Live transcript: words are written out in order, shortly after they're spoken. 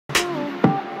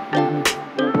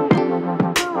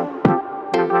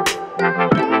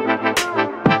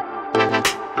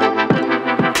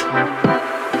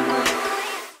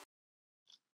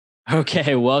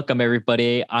Okay, welcome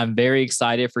everybody. I'm very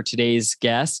excited for today's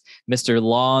guest, Mr.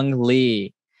 Long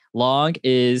Lee. Long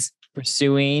is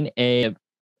pursuing a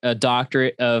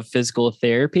doctorate of physical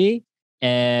therapy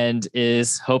and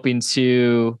is hoping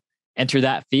to enter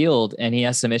that field. And he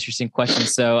has some interesting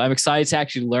questions. So I'm excited to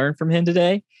actually learn from him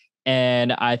today.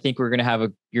 And I think we're going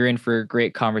to you're in for a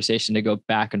great conversation to go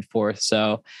back and forth.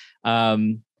 So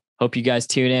hope you guys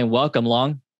tune in. Welcome,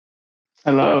 Long.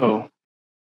 Hello.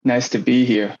 Nice to be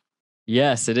here.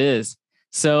 Yes, it is.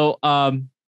 So,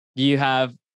 you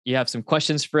have some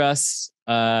questions for us,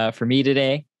 for me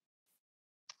today?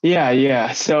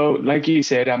 Yeah. So, like you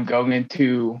said,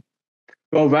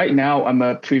 right now I'm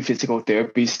a pre-physical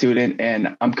therapy student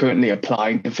and I'm currently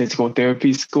applying to physical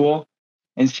therapy school.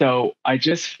 And so I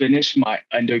just finished my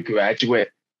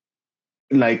undergraduate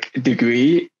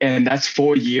degree, and that's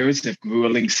 4 years of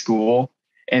grueling school.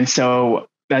 And so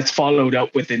that's followed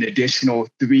up with an additional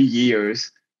 3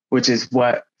 years, which is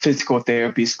what physical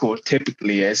therapy school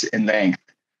typically is in length.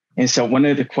 And so one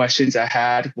of the questions I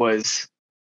had was,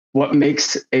 what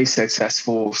makes a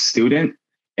successful student?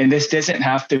 And this doesn't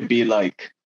have to be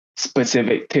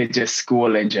specific to just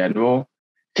school in general,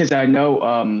 because I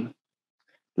know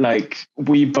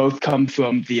we both come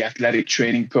from the athletic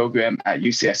training program at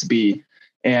UCSB,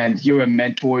 and you're a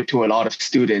mentor to a lot of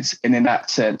students. And in that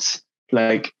sense,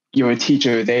 you're a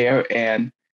teacher there.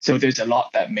 And so there's a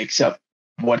lot that makes up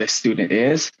what a student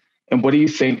is. And what do you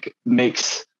think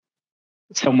makes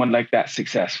someone like that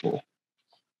successful?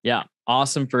 Yeah.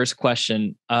 Awesome first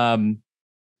question. I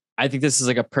think this is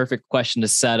like a perfect question to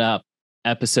set up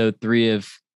episode 3 of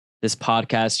this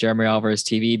podcast, Jeremy Alvarez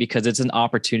TV, because it's an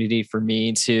opportunity for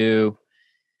me to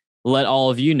let all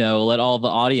of you know, let all the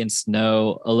audience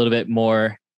know a little bit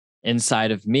more inside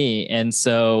of me. And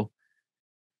so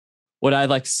what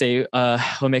I'd like to say,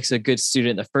 what makes a good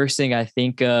student, the first thing I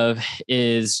think of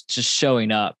is just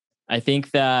showing up. I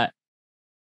think that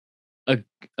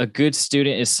a good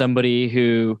student is somebody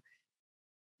who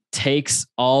takes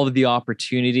all of the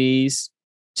opportunities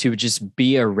to just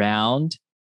be around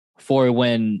for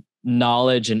when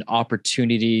knowledge and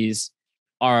opportunities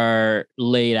are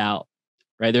laid out,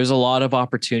 right? There's a lot of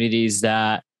opportunities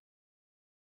that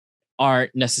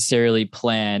aren't necessarily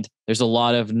planned. There's a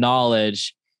lot of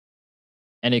knowledge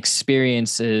and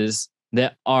experiences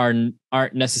that aren't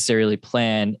necessarily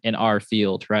planned in our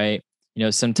field, right? You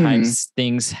know, sometimes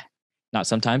things, not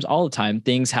sometimes, all the time,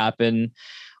 things happen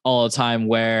all the time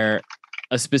where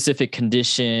a specific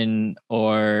condition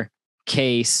or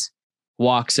case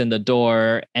walks in the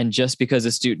door, and just because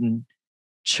a student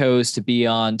chose to be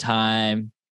on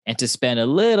time and to spend a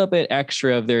little bit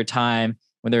extra of their time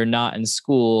when they're not in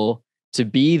school to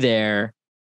be there,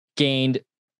 can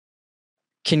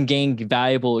gain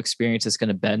valuable experience that's going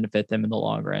to benefit them in the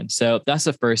long run. So that's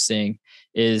the first thing,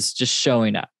 is just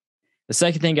showing up. The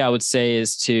second thing I would say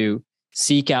is to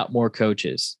seek out more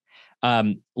coaches.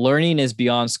 Learning is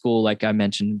beyond school, like I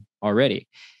mentioned already.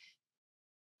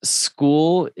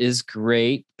 School is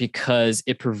great because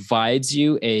it provides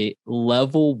you a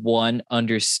level 1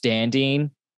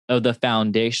 understanding of the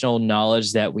foundational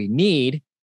knowledge that we need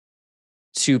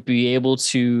to be able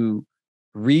to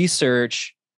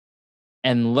research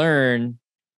and learn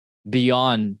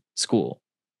beyond school,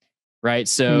 right?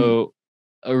 So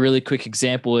a really quick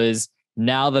example is,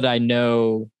 now that I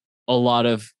know a lot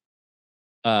of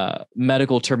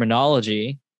medical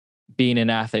terminology, being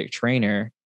an athletic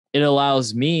trainer, it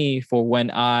allows me, for when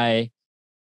I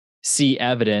see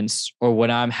evidence or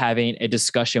when I'm having a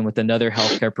discussion with another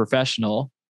healthcare professional,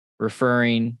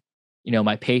 referring,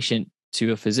 my patient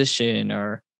to a physician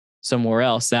or somewhere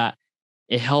else, that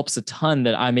it helps a ton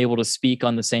that I'm able to speak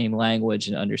on the same language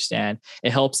and understand.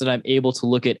 It helps that I'm able to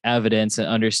look at evidence and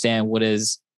understand what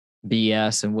is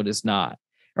BS and what is not,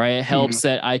 right? It helps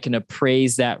that I can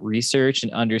appraise that research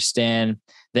and understand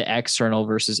the external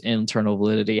versus internal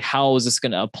validity. How is this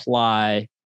going to apply?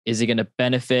 Is it going to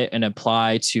benefit and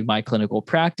apply to my clinical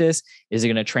practice? Is it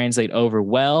going to translate over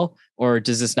well, or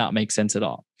does this not make sense at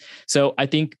all? So I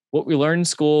think what we learn in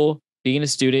school, being a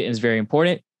student, is very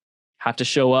important. Have to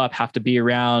show up, have to be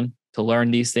around to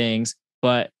learn these things,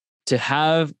 but to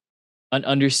have an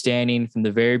understanding from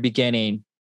the very beginning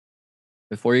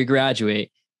before you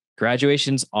graduate.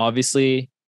 Graduation's obviously,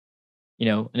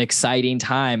 an exciting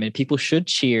time, and people should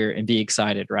cheer and be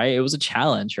excited, right? It was a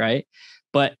challenge, right?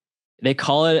 But they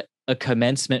call it a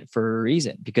commencement for a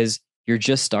reason, because you're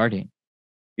just starting.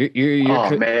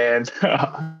 Man.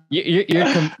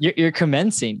 You're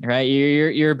commencing, right?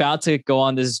 You're about to go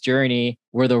on this journey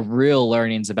where the real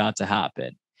learning's about to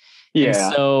happen. Yeah. And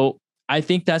so I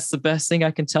think that's the best thing I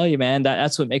can tell you, man.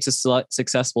 That's what makes a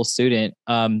successful student.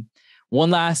 one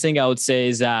last thing I would say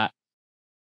is that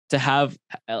to have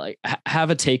a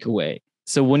takeaway.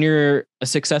 So when you're a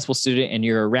successful student and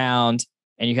you're around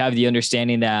and you have the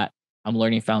understanding that I'm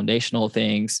learning foundational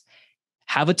things,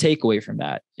 have a takeaway from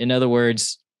that. In other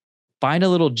words, find a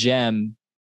little gem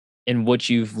in what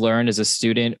you've learned as a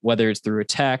student, whether it's through a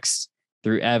text,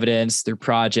 through evidence, through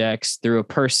projects, through a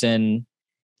person,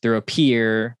 through a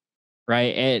peer,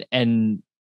 right? And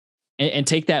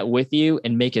take that with you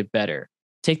and make it better.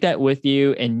 Take that with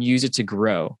you and use it to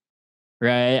grow,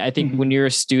 right? I think when you're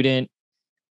a student,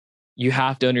 you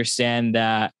have to understand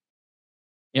that,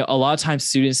 a lot of times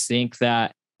students think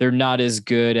that they're not as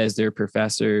good as their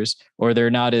professors, or they're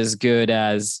not as good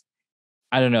as,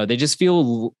 I don't know, they just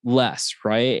feel less,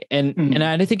 right? And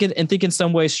I think in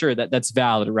some ways, sure, that's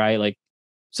valid, right? Like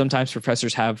sometimes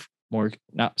professors have more,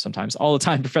 not sometimes, all the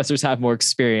time professors have more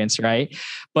experience, right?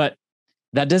 But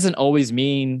that doesn't always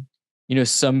mean,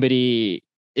 somebody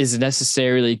is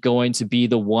necessarily going to be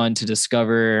the one to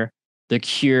discover the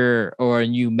cure or a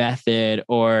new method,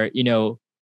 or,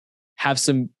 have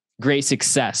some great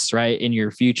success, right, in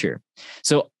your future.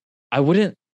 So I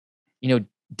wouldn't,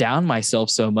 down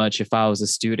myself so much if I was a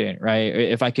student, right?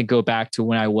 If I could go back to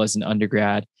when I was an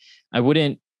undergrad, I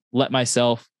wouldn't let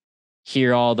myself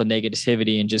hear all the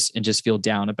negativity and just feel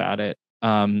down about it.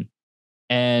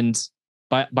 And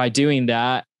by doing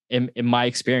that, in my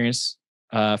experience,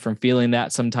 from feeling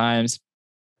that sometimes,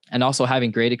 and also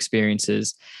having great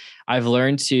experiences, I've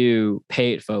learned to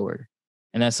pay it forward.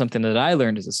 And that's something that I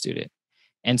learned as a student.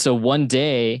 And so one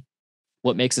day,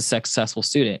 what makes a successful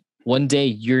student? One day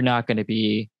you're not going to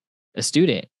be a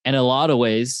student. And in a lot of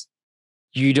ways,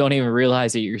 you don't even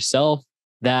realize it yourself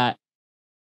that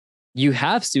you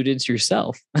have students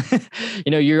yourself.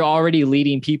 You're already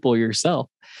leading people yourself.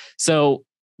 So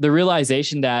the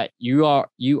realization that you are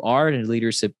in a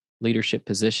leadership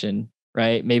position,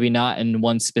 right? Maybe not in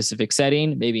one specific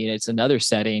setting, maybe it's another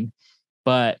setting,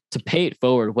 but to pay it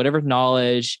forward, whatever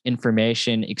knowledge,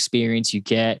 information, experience you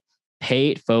get, pay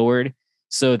it forward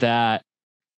so that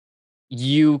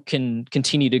you can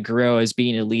continue to grow as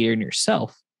being a leader in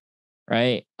yourself.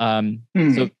 Right.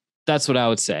 So that's what I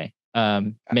would say,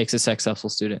 makes a successful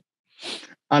student.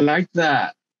 I like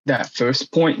that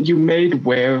first point you made,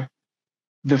 where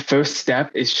the first step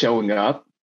is showing up.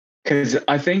 Because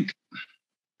I think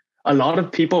a lot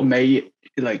of people may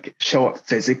like show up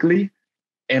physically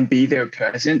and be there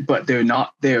present, but they're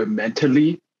not there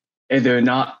mentally, and they're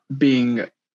not being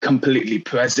completely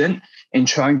present and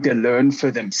trying to learn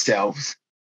for themselves.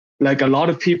 Like a lot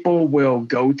of people will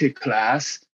go to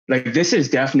class, like this is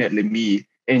definitely me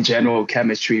in general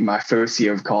chemistry, my first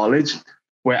year of college,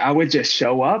 where I would just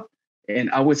show up and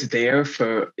I was there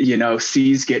for,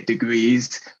 C's get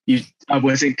degrees. I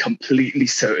wasn't completely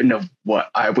certain of what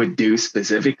I would do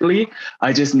specifically.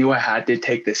 I just knew I had to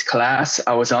take this class.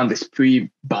 I was on this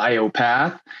pre-bio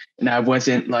path, and I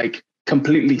wasn't like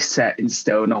completely set in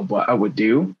stone on what I would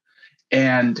do.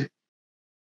 And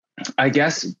I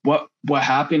guess what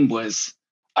happened was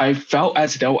I felt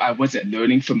as though I wasn't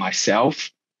learning for myself,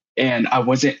 and I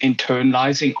wasn't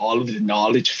internalizing all of the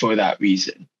knowledge for that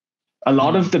reason. A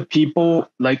lot of the people,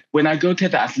 like when I go to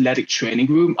the athletic training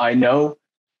room, I know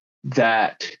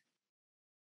that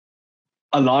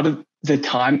a lot of the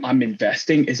time I'm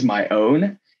investing is my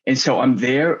own. And so I'm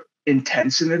there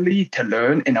intentionally to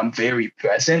learn, and I'm very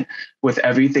present with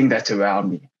everything that's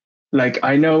around me. Like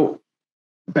I know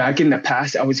back in the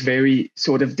past, I was very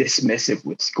sort of dismissive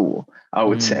with school. I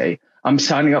would say I'm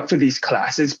signing up for these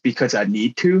classes because I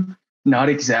need to, not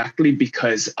exactly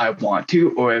because I want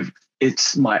to, or if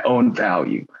it's my own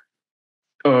value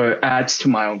or adds to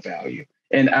my own value.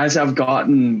 And as I've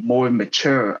gotten more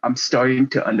mature, I'm starting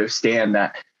to understand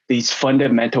that these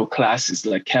fundamental classes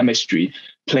like chemistry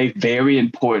play very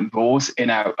important roles in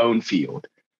our own field.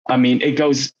 I mean, it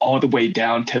goes all the way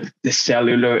down to the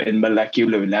cellular and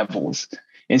molecular levels.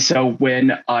 And so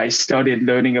when I started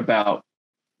learning about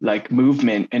like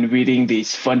movement and reading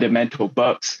these fundamental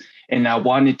books, and I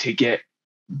wanted to get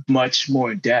much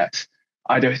more in depth,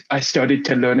 I started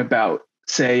to learn about,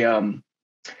 say,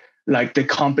 like the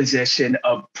composition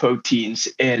of proteins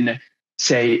in,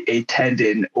 say, a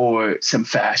tendon or some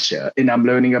fascia. And I'm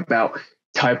learning about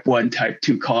type 1, type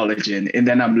 2 collagen. And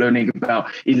then I'm learning about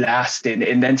elastin.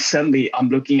 And then suddenly I'm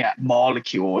looking at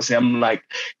molecules. And I'm like,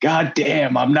 God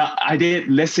damn, I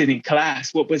didn't listen in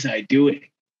class. What was I doing?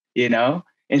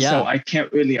 And so I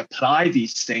can't really apply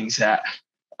these things that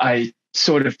I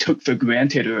sort of took for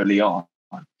granted early on.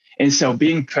 And so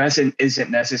being present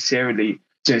isn't necessarily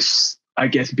just, I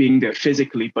guess, being there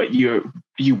physically, but you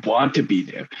want to be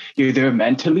there. You're there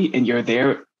mentally, and you're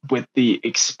there with the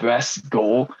express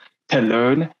goal to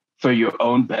learn for your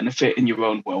own benefit and your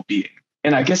own well-being.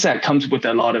 And I guess that comes with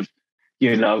a lot of,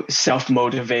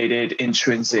 self-motivated,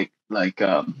 intrinsic, like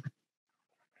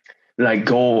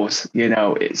goals.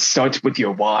 It starts with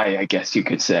your why, I guess you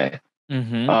could say.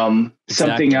 Something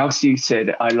Exactly. else you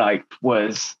said I liked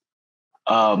was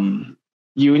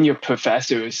you and your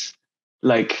professors,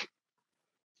 like,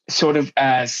 sort of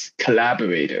as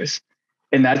collaborators.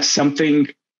 And that's something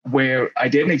where I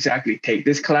didn't exactly take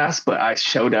this class, but I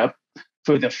showed up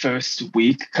for the first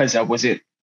week because I wasn't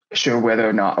sure whether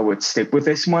or not I would stick with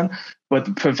this one. But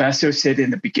the professor said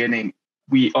in the beginning,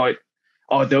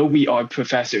 although we are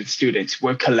professor and students,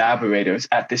 we're collaborators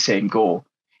at the same goal.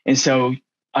 And so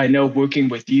I know working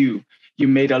with you, you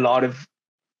made a lot of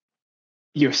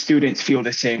your students feel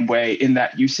the same way, in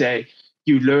that you say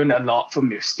you learn a lot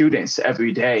from your students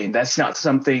every day. And that's not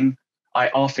something I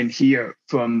often hear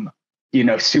from,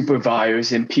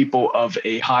 supervisors and people of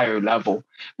a higher level,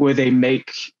 where they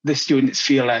make the students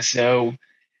feel as though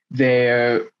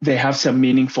they have some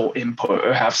meaningful input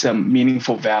or have some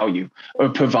meaningful value, or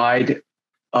provide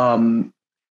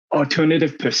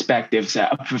alternative perspectives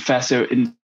that a professor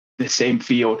in the same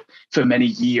field for many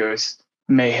years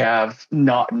may have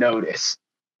not noticed,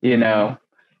 you know.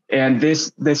 And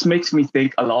this makes me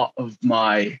think a lot of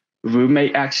my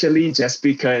roommate, actually, just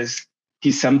because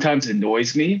he sometimes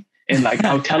annoys me. And like,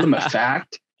 I'll tell him a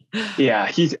fact.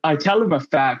 Yeah, I tell him a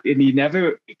fact and he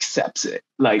never accepts it.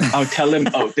 Like, I'll tell him,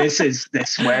 oh, this is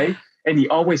this way, and he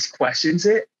always questions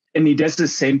it. And he does the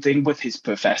same thing with his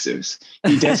professors.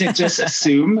 He doesn't just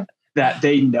assume that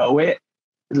they know it,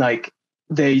 like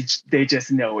they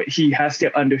just know it. He has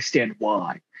to understand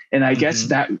why. And I guess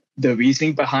that the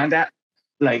reasoning behind that,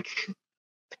 like,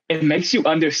 it makes you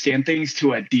understand things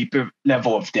to a deeper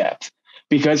level of depth.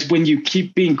 Because when you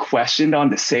keep being questioned on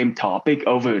the same topic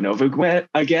over and over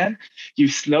again, you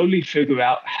slowly figure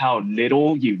out how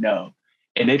little you know.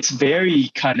 And it's very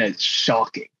kind of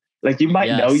shocking. Like, you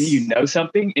might know you Yes. know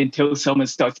something until someone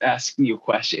starts asking you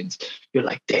questions. You're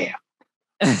like, damn,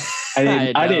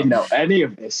 I I know. didn't know any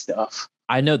of this stuff.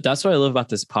 I know. That's what I love about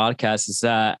this podcast is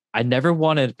that I never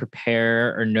want to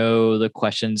prepare or know the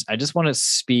questions. I just want to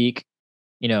speak,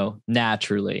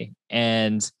 naturally.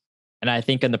 And I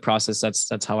think in the process,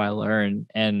 that's how I learn.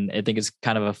 And I think it's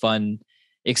kind of a fun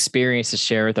experience to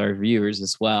share with our viewers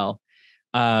as well.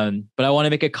 But I want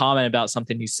to make a comment about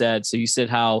something you said. So you said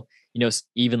how,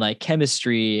 even like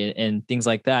chemistry and things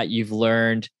like that, you've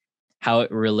learned how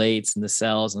it relates in the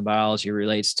cells and biology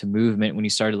relates to movement when you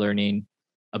started learning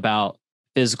about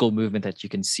physical movement that you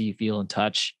can see, feel, and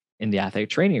touch in the athletic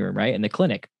training room, right? In the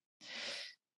clinic.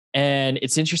 And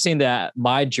it's interesting that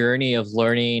my journey of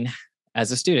learning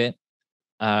as a student,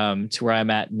 to where I'm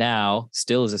at now,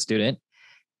 still as a student,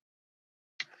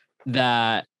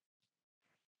 that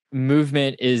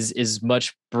movement is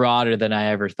much broader than I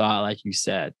ever thought. Like you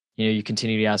said, you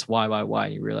continue to ask why,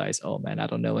 and you realize, oh man, I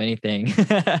don't know anything.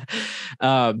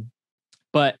 um,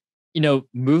 but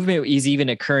movement is even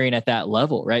occurring at that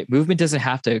level, right? Movement doesn't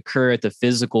have to occur at the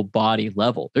physical body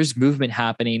level. There's movement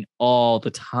happening all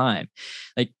the time.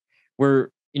 Like,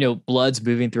 blood's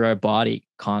moving through our body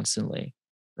constantly,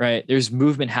 right? There's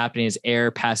movement happening as air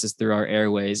passes through our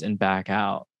airways and back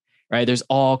out, right? There's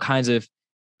all kinds of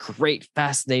great,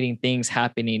 fascinating things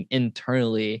happening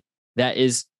internally that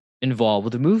is involved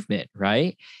with the movement,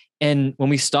 right? And when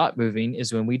we stop moving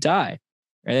is when we die,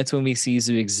 right? That's when we cease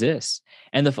to exist.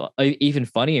 And even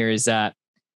funnier is that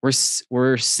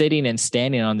we're sitting and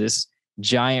standing on this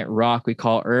giant rock we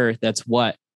call Earth. That's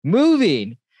what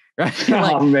moving, right?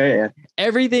 Like, Oh man.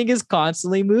 everything is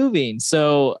constantly moving.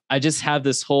 So I just have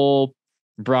this whole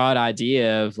broad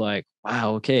idea of like,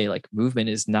 wow, okay, like movement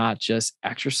is not just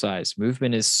exercise.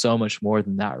 Movement is so much more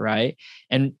than that, right?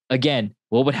 And again,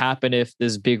 what would happen if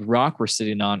this big rock we're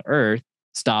sitting on Earth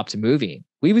stopped moving?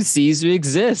 We would cease to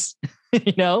exist,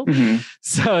 you know? Mm-hmm.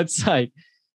 So it's like,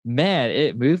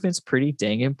 man, movement's pretty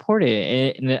dang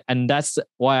important. And that's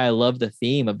why I love the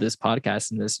theme of this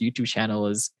podcast and this YouTube channel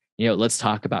is, let's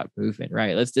talk about movement,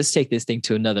 right? Let's just take this thing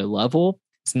to another level.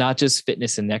 It's not just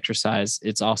fitness and exercise.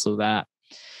 It's also that.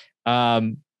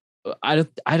 Um, I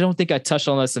don't think I touched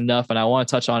on this enough, and I want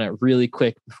to touch on it really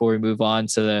quick before we move on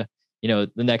to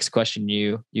the next question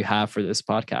you have for this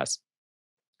podcast.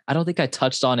 I don't think I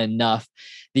touched on enough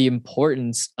the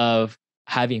importance of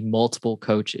having multiple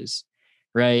coaches,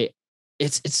 right?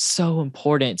 It's so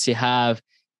important to have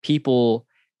people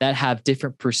that have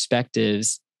different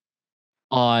perspectives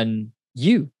on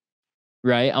you,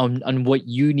 right? On what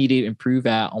you need to improve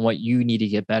at, on what you need to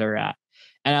get better at.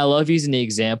 And I love using the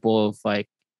example of like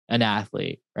an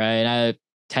athlete, right? And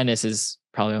tennis is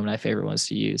probably one of my favorite ones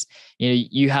to use.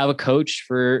 You have a coach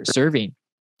for serving,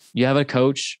 You have a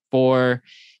coach for,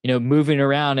 moving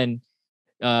around and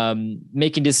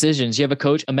making decisions. You have a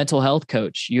coach, a mental health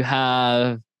coach. You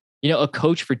have, a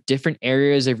coach for different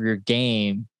areas of your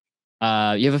game. You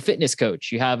have a fitness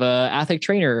coach. You have a athletic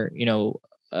trainer,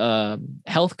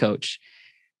 health coach.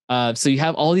 So you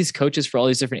have all these coaches for all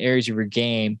these different areas of your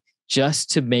game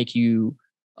just to make you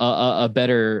a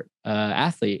better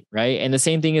athlete, right? And the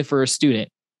same thing is for a student,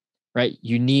 right?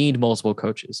 You need multiple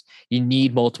coaches. You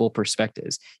need multiple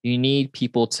perspectives. You need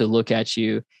people to look at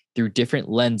you through different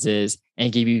lenses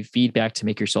and give you feedback to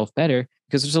make yourself better,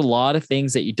 because there's a lot of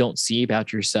things that you don't see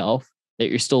about yourself that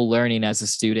you're still learning as a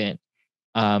student,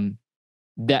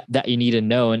 that you need to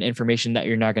know, and information that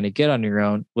you're not going to get on your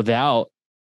own without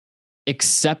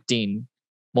accepting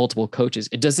multiple coaches.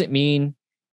 It doesn't mean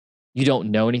you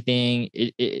don't know anything.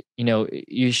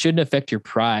 You shouldn't affect your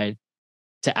pride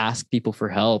to ask people for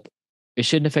help. It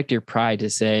shouldn't affect your pride to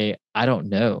say, I don't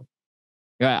know.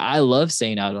 I love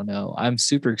saying, I don't know. I'm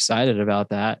super excited about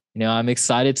that. I'm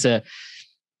excited to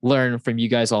learn from you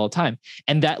guys all the time.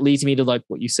 And that leads me to like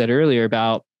what you said earlier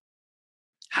about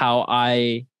how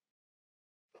I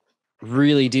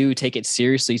really do take it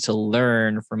seriously to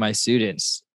learn from my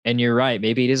students. And you're right.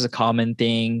 Maybe it is a common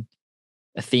thing,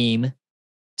 a theme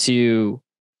to,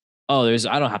 I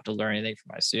don't have to learn anything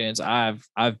from my students. I've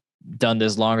done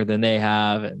this longer than they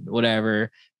have and whatever.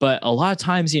 But a lot of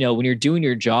times, when you're doing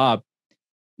your job,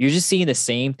 you're just seeing the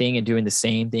same thing and doing the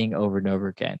same thing over and over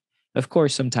again. Of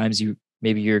course, sometimes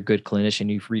maybe you're a good clinician,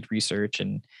 you read research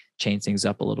and change things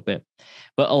up a little bit.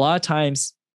 But a lot of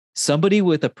times, somebody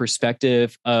with a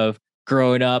perspective of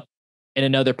growing up in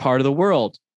another part of the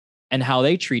world and how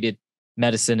they treated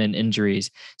medicine and injuries,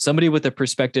 somebody with a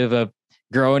perspective of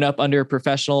growing up under a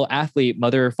professional athlete,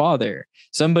 mother or father,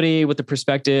 somebody with the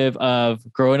perspective of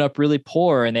growing up really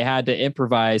poor and they had to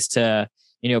improvise to,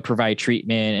 provide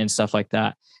treatment and stuff like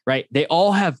that, right? They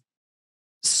all have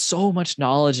so much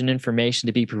knowledge and information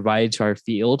to be provided to our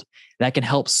field that can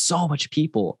help so much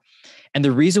people. And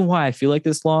the reason why I feel like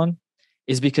this long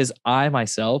is because I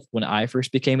myself, when I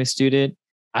first became a student,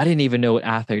 I didn't even know what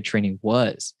athletic training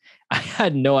was. I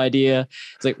had no idea.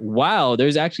 It's like, wow,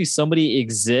 there's actually somebody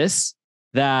exists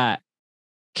that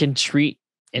can treat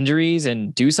injuries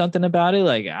and do something about it.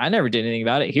 Like, I never did anything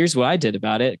about it. Here's what I did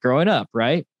about it growing up,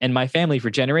 right? And my family for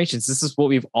generations. This is what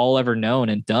we've all ever known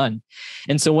and done.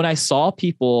 And so when I saw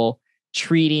people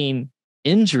treating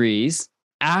injuries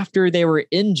after they were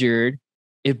injured,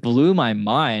 it blew my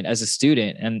mind as a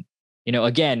student. And,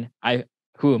 again,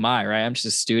 who am I, right? I'm just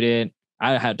a student.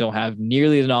 I don't have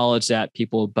nearly the knowledge that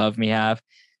people above me have,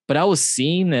 but I was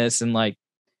seeing this and like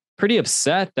pretty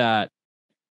upset that,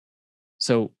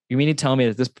 so you mean to tell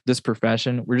me that this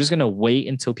profession, we're just going to wait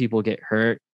until people get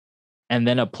hurt and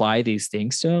then apply these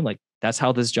things to them? Like, that's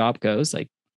how this job goes. Like,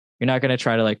 you're not going to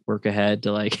try to like work ahead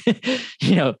to like,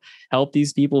 help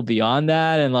these people beyond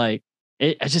that. And like,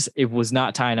 it was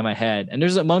not tying to my head. And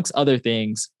there's, amongst other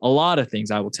things, a lot of things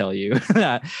I will tell you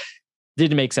that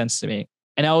didn't make sense to me.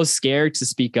 And I was scared to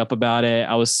speak up about it.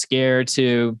 I was scared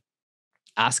to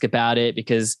ask about it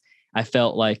because I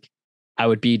felt like I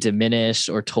would be diminished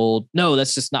or told, no,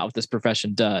 that's just not what this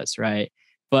profession does, right?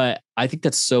 But I think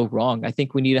that's so wrong. I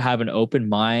think we need to have an open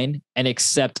mind and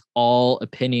accept all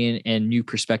opinion and new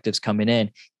perspectives coming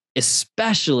in.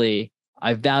 Especially,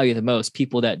 I value the most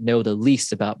people that know the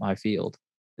least about my field,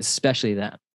 especially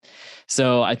them.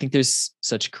 So I think there's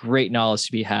such great knowledge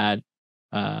to be had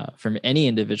from any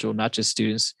individual, not just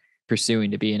students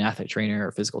pursuing to be an athlete trainer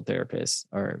or physical therapist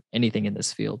or anything in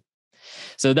this field.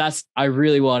 So I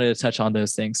really wanted to touch on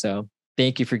those things. So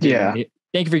thank you for giving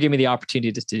me the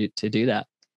opportunity to do that.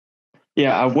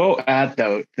 Yeah, I will add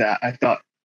though that I thought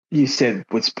you said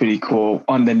was pretty cool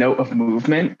on the note of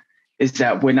movement is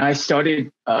that when I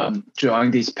started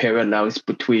drawing these parallels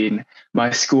between my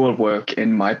schoolwork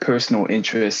and my personal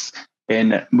interests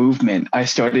in movement, I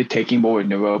started taking more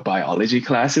neurobiology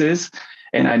classes.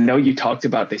 And I know you talked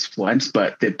about this once,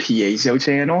 but the piezo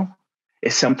channel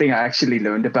is something I actually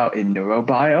learned about in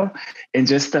neurobio. And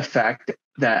just the fact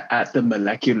that at the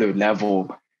molecular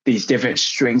level, these different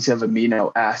strings of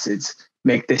amino acids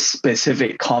make this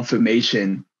specific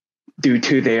conformation due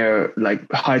to their like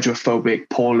hydrophobic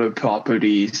polar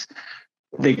properties.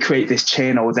 They create this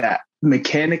channel that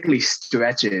mechanically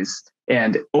stretches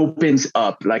and opens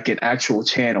up like an actual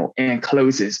channel and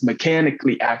closes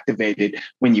mechanically activated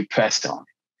when you press on it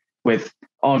with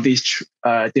all these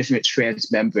different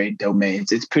transmembrane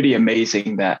domains. It's pretty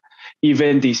amazing that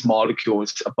even these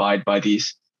molecules abide by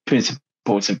these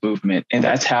principles of movement. And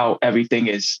that's how everything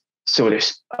is sort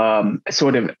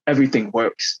of everything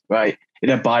works, right? It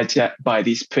abides by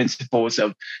these principles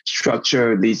of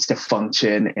structure leads to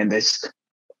function, and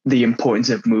the importance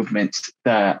of movements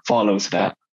that follows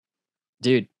that.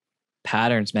 Dude,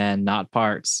 patterns, man, not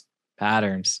parts.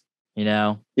 Patterns, you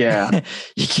know? Yeah.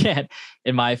 You can't,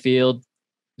 in my field,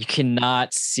 you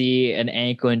cannot see an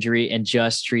ankle injury and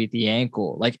just treat the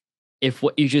ankle. Like, if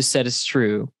what you just said is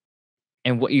true,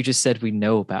 and what you just said we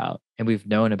know about and we've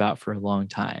known about for a long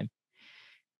time.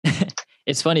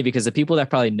 It's funny because the people that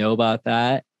probably know about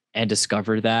that and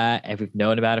discovered that and we've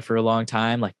known about it for a long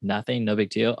time, like nothing, no big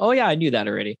deal. Oh yeah, I knew that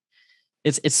already.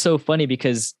 It's so funny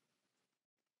because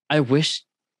I wish,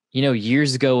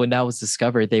 years ago when that was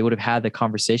discovered, they would have had the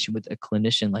conversation with a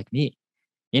clinician like me.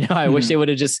 I wish they would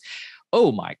have just,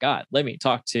 oh my God, let me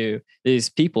talk to these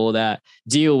people that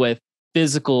deal with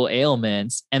physical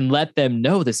ailments and let them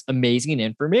know this amazing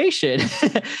information.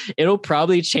 It'll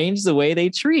probably change the way they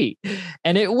treat,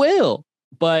 and it will.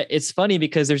 But it's funny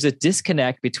because there's a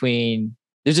disconnect between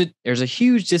there's a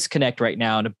huge disconnect right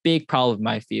now, and a big problem in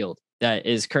my field that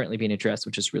is currently being addressed,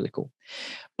 which is really cool.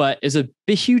 But there's a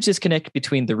huge disconnect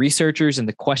between the researchers and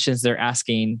the questions they're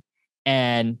asking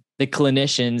and the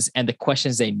clinicians and the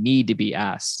questions they need to be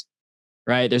asked,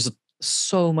 right? There's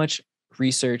so much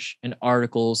research and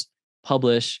articles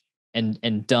published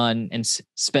and done and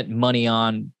spent money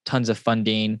on, tons of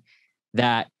funding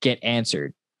that get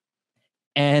answered.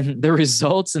 And the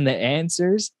results and the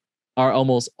answers are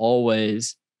almost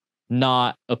always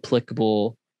not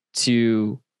applicable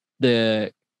to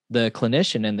the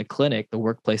clinician and the clinic, the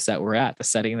workplace that we're at, the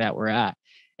setting that we're at.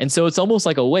 And so it's almost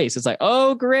like a waste. It's like,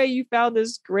 oh, great, you found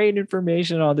this great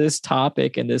information on this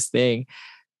topic and this thing,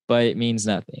 but it means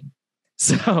nothing.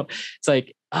 So it's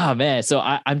like, oh man. So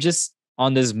I'm just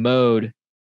on this mode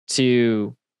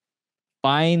to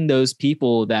find those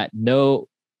people that know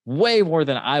way more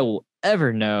than I will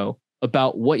ever know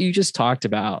about what you just talked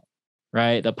about,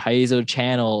 right? The piezo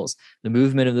channels, the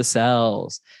movement of the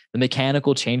cells, the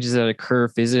mechanical changes that occur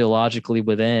physiologically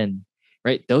within,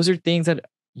 right? Those are things that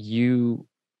you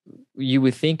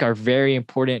would think are very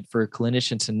important for a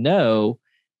clinician to know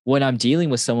when I'm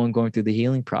dealing with someone going through the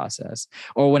healing process,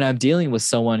 or when I'm dealing with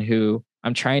someone who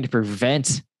I'm trying to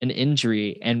prevent an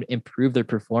injury and improve their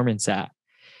performance at.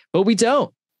 But we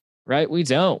don't, right? We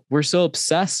don't. We're so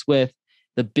obsessed with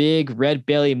the big red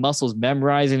belly muscles,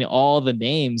 memorizing all the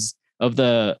names of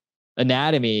the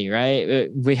anatomy, right?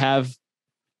 We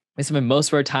spend most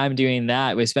of our time doing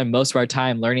that. We spend most of our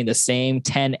time learning the same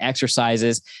 10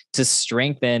 exercises to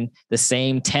strengthen the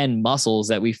same 10 muscles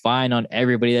that we find on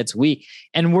everybody that's weak.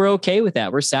 And we're okay with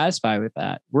that. We're satisfied with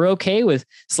that. We're okay with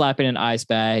slapping an ice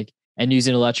bag and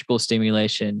using electrical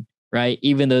stimulation, right?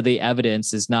 Even though the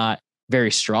evidence is not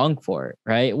very strong for it,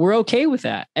 right? We're okay with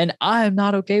that. And I'm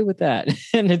not okay with that.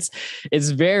 And it's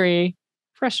very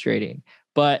frustrating.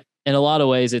 But in a lot of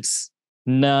ways, it's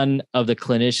none of the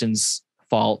clinicians'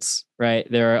 faults, right?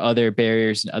 There are other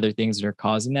barriers and other things that are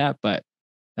causing that, but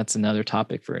that's another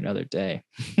topic for another day.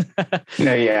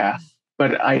 No, yeah.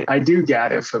 But I do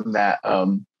gather from that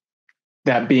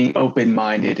that being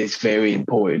open-minded is very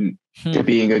important to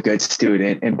being a good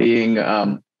student, and being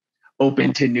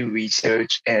open to new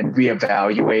research and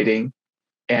reevaluating,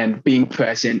 and being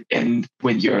present in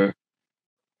when you're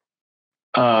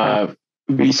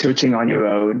researching on your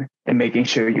own, and making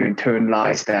sure you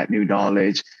internalize that new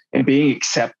knowledge, and being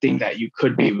accepting that you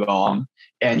could be wrong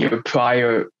and your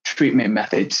prior treatment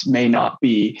methods may not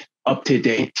be up to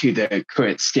date to the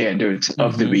current standards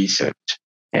of the research.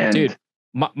 And dude,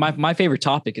 my favorite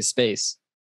topic is space.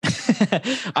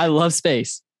 I love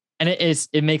space. And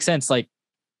it makes sense. Like,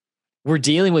 we're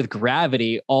dealing with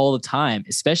gravity all the time,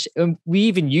 especially we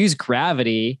even use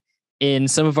gravity in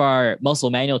some of our muscle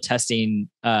manual testing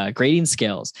grading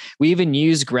scales. We even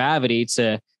use gravity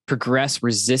to progress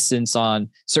resistance on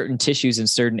certain tissues in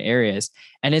certain areas.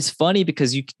 And it's funny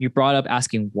because you brought up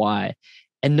asking why,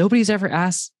 and nobody's ever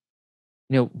asked,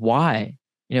 why,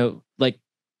 like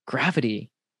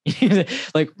gravity,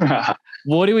 like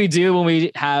what do we do when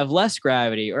we have less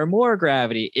gravity or more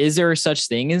gravity? Is there such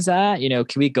thing as that?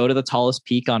 Can we go to the tallest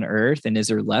peak on Earth, and is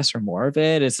there less or more of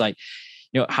it? It's like,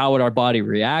 how would our body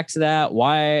react to that?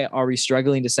 Why are we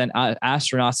struggling to send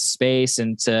astronauts to space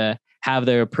and to have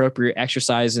their appropriate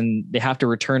exercise, and they have to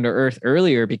return to Earth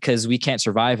earlier because we can't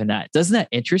survive in that? Doesn't that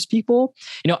interest people?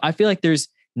 I feel like there's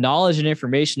knowledge and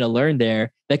information to learn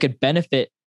there that could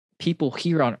benefit people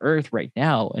here on Earth right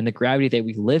now and the gravity that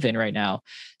we live in right now.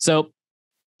 So,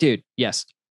 dude, yes,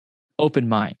 open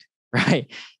mind, right?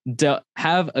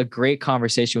 Have a great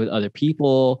conversation with other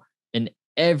people and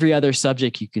every other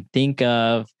subject you could think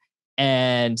of,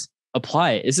 and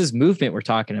apply it. This is movement we're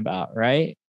talking about,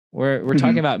 right? We're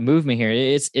talking about movement here.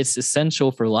 It's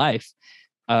essential for life.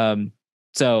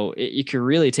 So you can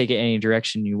really take it any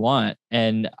direction you want.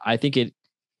 And I think it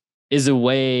is a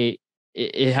way,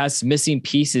 it has missing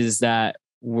pieces that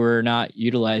we're not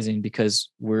utilizing because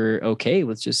we're okay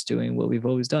with just doing what we've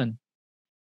always done.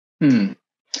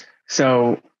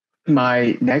 So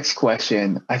my next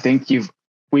question, I think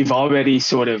we've already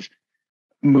sort of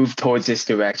moved towards this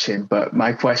direction, but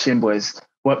my question was,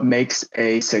 what makes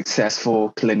a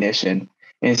successful clinician?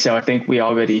 And so I think we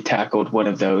already tackled one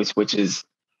of those, which is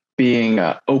being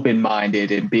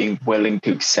open-minded and being willing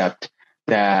to accept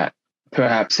that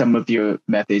perhaps some of your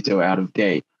methods are out of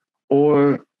date,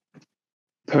 or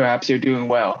perhaps you're doing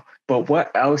well. But what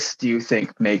else do you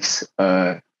think makes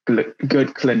a good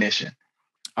clinician?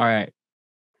 All right.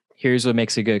 Here's what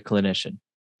makes a good clinician.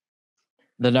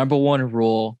 The number one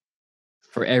rule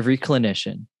for every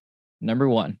clinician, number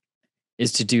one,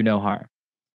 is to do no harm.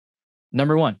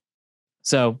 Number one.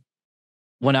 So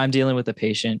when I'm dealing with a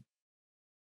patient,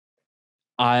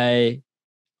 I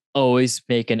always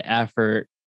make an effort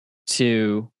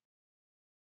to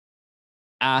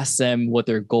ask them what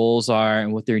their goals are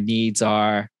and what their needs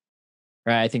are.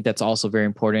 Right. I think that's also very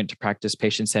important to practice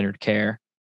patient-centered care.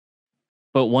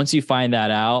 But once you find that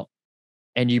out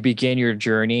and you begin your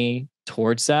journey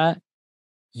towards that,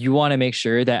 you want to make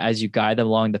sure that as you guide them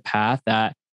along the path,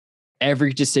 that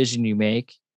every decision you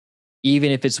make,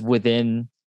 even if it's within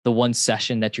the one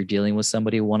session that you're dealing with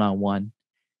somebody one-on-one,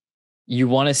 you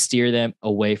want to steer them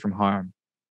away from harm,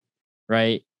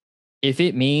 right? If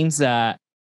it means that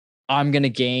I'm going to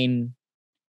gain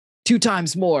 2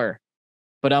 times more,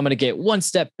 but I'm going to get 1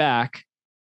 step back,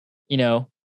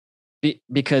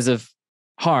 because of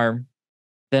harm,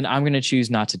 then I'm going to choose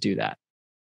not to do that.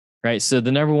 Right. So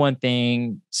the number one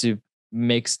thing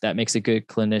makes a good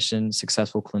clinician,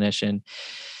 successful clinician,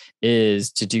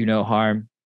 is to do no harm.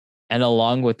 And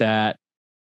along with that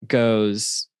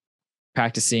goes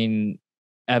practicing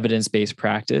evidence-based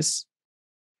practice,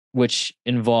 which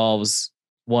involves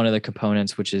one of the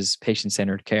components, which is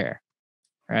patient-centered care.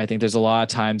 Right? I think there's a lot of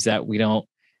times that we don't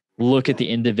look at the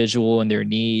individual and their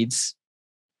needs,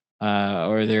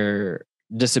 or their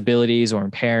disabilities or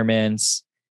impairments,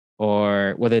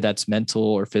 or whether that's mental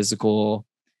or physical,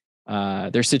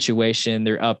 their situation,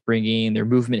 their upbringing, their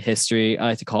movement history. I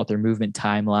like to call it their movement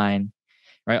timeline,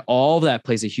 right? All of that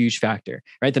plays a huge factor,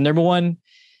 right? The number one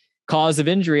cause of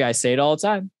injury, I say it all the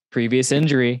time, previous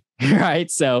injury,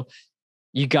 right? So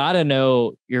you got to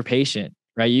know your patient,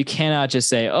 right? You cannot just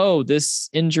say, oh, this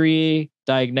injury,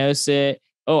 diagnose it.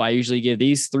 Oh, I usually give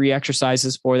these 3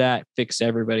 exercises for that, fix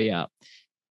everybody up.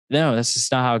 No, that's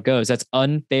just not how it goes. That's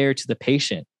unfair to the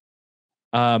patient.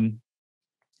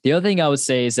 The other thing I would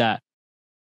say is that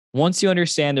once you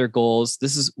understand their goals,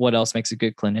 this is what else makes a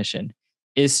good clinician,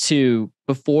 is to,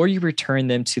 before you return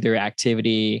them to their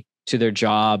activity, to their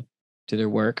job, to their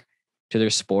work, to their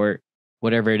sport,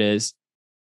 whatever it is,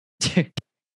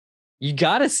 you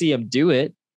got to see them do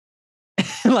it.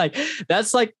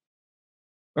 That's like,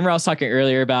 remember I was talking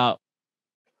earlier about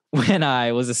when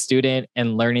I was a student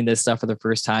and learning this stuff for the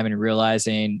first time and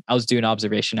realizing I was doing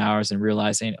observation hours and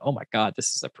realizing, oh my God,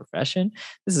 this is a profession.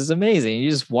 This is amazing. You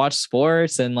just watch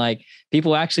sports and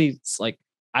people actually,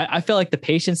 I feel like the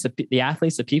patients, the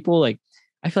athletes, the people,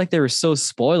 I feel like they were so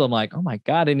spoiled. I'm like, oh my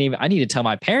God, I need to tell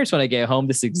my parents when I get home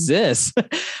this exists.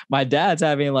 My dad's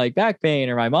having back pain,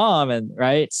 or my mom, and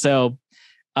right. So,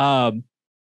 but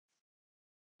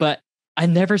I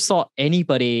never saw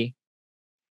anybody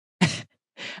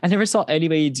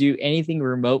do anything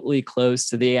remotely close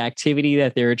to the activity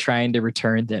that they were trying to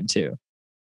return them to.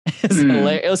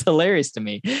 It was hilarious to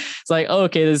me. It's like, oh,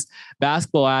 okay, this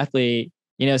basketball athlete,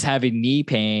 is having knee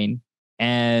pain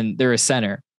and they're a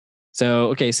center. So,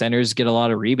 okay, centers get a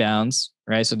lot of rebounds,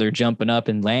 right? So they're jumping up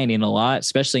and landing a lot,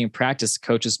 especially in practice.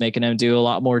 Coaches making them do a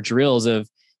lot more drills of,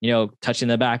 touching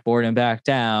the backboard and back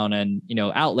down, and,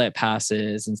 outlet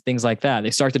passes and things like that.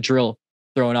 They start the drill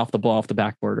throwing off the ball off the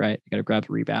backboard, right? You got to grab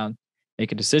the rebound,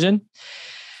 make a decision.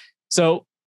 So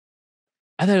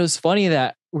I thought it was funny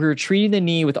that we were treating the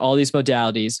knee with all these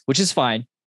modalities, which is fine.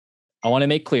 I want to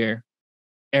make clear,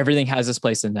 everything has its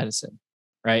place in medicine,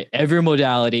 right? Every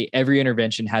modality, every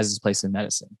intervention has its place in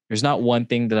medicine. There's not one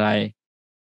thing that I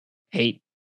hate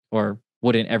or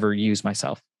wouldn't ever use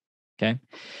myself. Okay.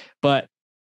 But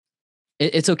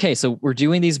it's okay. So we're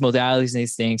doing these modalities and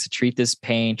these things to treat this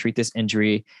pain, treat this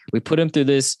injury. We put them through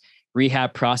this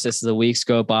rehab process as the weeks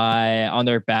go by on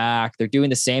their back. They're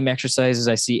doing the same exercises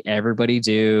I see everybody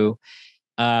do.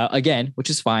 Again,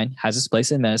 which is fine, has its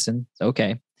place in medicine. It's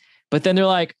okay. But then they're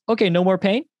like, okay, no more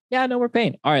pain. Yeah, no more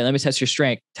pain. All right, let me test your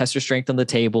strength. Test your strength on the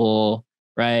table,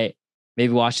 right?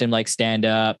 maybe watch them like stand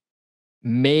up,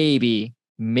 maybe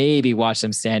watch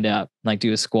them stand up, like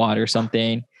do a squat or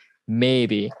something,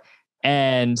 maybe.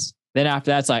 And then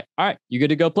after that's like, all right, you good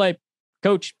to go play.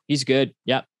 Coach, he's good.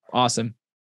 Yep. Awesome.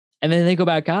 And then they go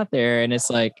back out there and it's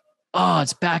like, oh,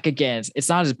 it's back again. It's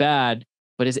not as bad,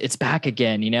 but it's back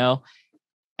again, you know?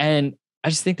 And I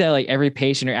just think that like every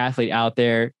patient or athlete out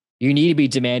there, you need to be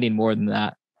demanding more than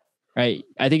that, right?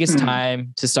 I think it's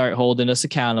time to start holding us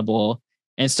accountable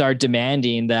and start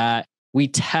demanding that we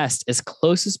test as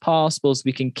close as possible as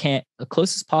we can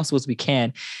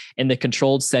in the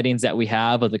controlled settings that we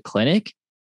have of the clinic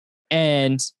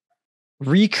and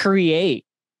recreate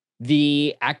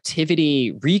the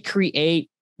activity, recreate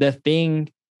the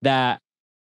thing that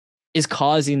is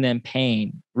causing them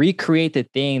pain, recreate the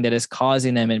thing that is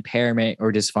causing them impairment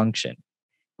or dysfunction,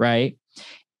 right?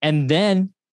 And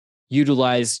then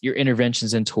utilize your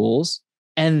interventions and tools,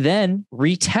 and then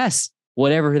retest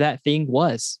whatever that thing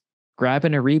was,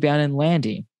 grabbing a rebound and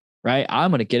landing, right?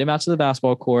 I'm going to get him out to the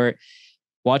basketball court,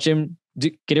 watch him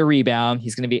get a rebound.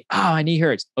 He's going to be, oh, my knee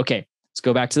hurts. Okay, let's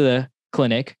go back to the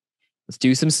clinic. Let's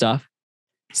do some stuff.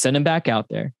 Send him back out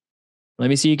there. Let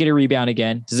me see you get a rebound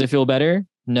again. Does it feel better?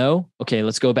 No? Okay,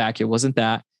 let's go back. It wasn't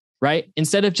that, right?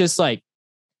 Instead of just like,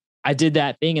 I did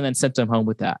that thing and then sent them home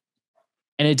with that.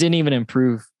 And it didn't even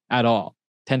improve at all.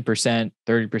 10%,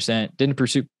 30%,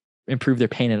 didn't improve their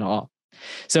pain at all.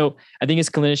 So I think as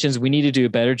clinicians, we need to do a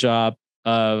better job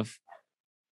of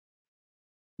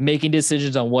making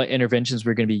decisions on what interventions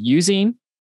we're going to be using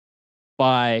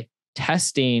by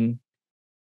testing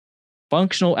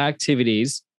functional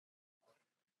activities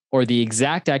or the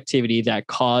exact activity that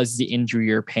caused the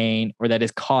injury or pain, or that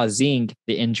is causing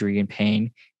the injury and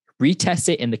pain, retest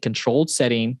it in the controlled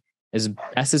setting as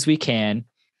best as we can,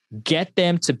 get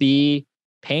them to be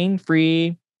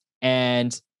pain-free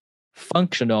and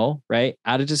functional, right?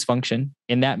 Out of dysfunction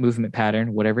in that movement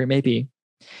pattern, whatever it may be.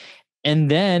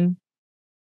 And then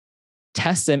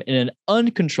test them in an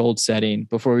uncontrolled setting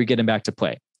before we get them back to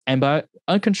play. And by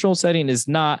uncontrolled setting is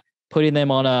not putting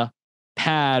them on a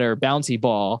pad or bouncy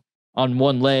ball on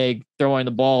one leg, throwing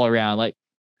the ball around. Like,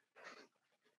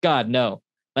 God, no.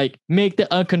 Like, make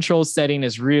the uncontrolled setting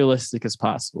as realistic as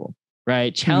possible,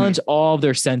 right? Challenge all of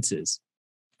their senses,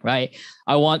 right?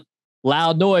 I want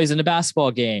loud noise in a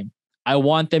basketball game. I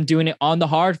want them doing it on the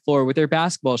hard floor with their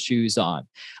basketball shoes on.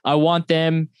 I want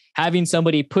them having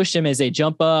somebody push them as they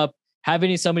jump up,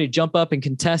 having somebody jump up and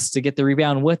contest to get the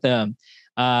rebound with them.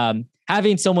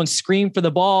 Having someone scream for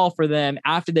the ball for them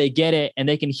after they get it, and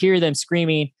they can hear them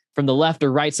screaming from the left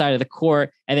or right side of the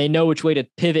court, and they know which way to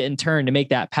pivot and turn to make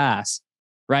that pass,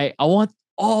 right? I want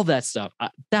all that stuff.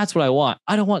 That's what I want.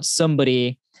 I don't want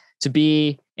somebody to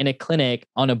be in a clinic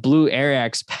on a blue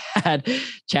Airax pad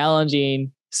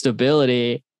challenging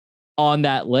stability on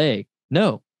that leg.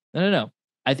 No.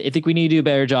 I think we need to do a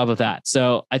better job of that.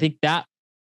 So I think that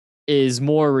is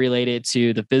more related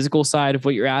to the physical side of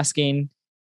what you're asking.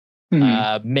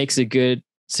 Makes a good,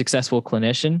 successful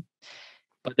clinician.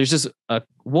 But there's just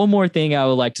one more thing I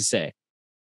would like to say,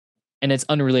 and it's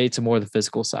unrelated to more the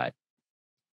physical side.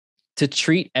 To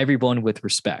treat everyone with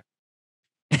respect.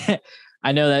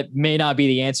 I know that may not be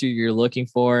the answer you're looking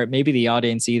for, maybe the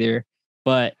audience either,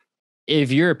 but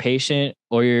if you're a patient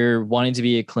or you're wanting to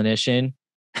be a clinician,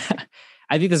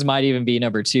 I think this might even be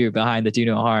number 2 behind the do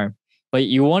no harm, but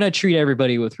you want to treat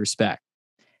everybody with respect.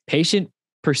 Patient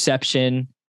perception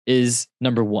is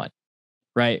number 1,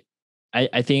 right?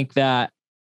 I think that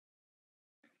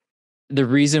the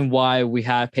reason why we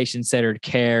have patient-centered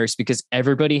care is because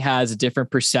everybody has a different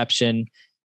perception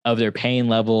of their pain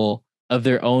level, of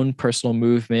their own personal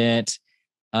movement.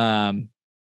 And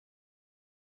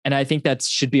I think that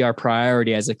should be our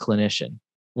priority as a clinician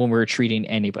when we're treating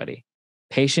anybody.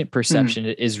 Patient perception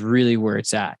is really where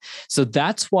it's at. So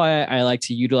that's why I like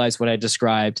to utilize what I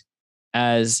described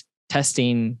as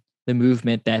testing the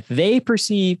movement that they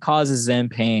perceive causes them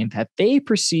pain, that they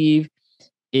perceive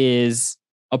is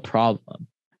a problem,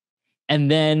 and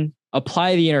then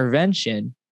apply the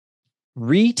intervention,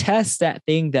 retest that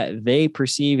thing that they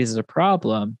perceive as a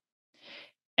problem,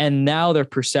 and now their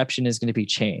perception is going to be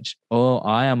changed. Oh,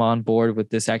 I am on board with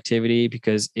this activity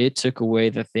because it took away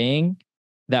the thing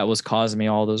that was causing me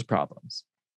all those problems.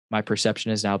 My perception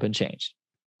has now been changed,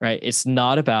 right? This is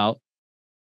not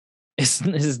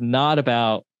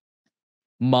about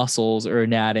muscles or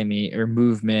anatomy or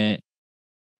movement.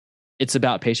 It's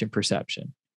about patient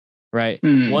perception, right?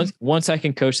 Once I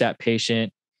can coach that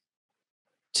patient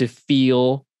to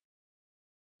feel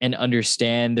and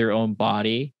understand their own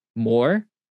body more,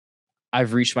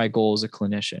 I've reached my goal as a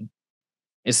clinician.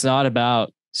 It's not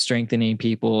about strengthening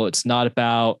people. It's not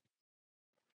about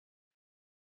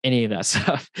any of that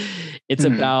stuff. It's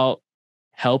Mhm. about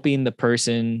helping the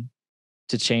person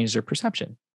to change their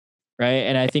perception. Right.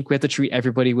 And I think we have to treat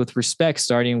everybody with respect,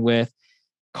 starting with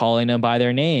calling them by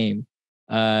their name,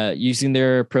 using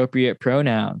their appropriate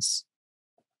pronouns,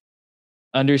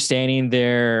 understanding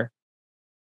their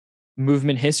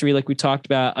movement history, like we talked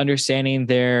about, understanding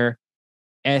their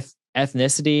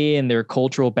ethnicity and their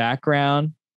cultural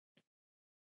background.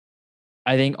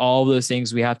 I think all of those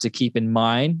things we have to keep in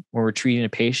mind when we're treating a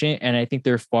patient. And I think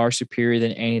they're far superior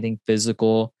than anything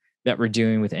physical that we're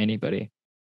doing with anybody.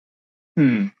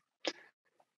 Hmm.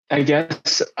 I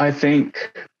guess I think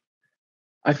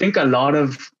a lot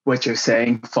of what you're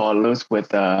saying follows with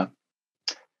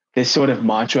this sort of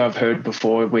mantra I've heard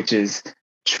before, which is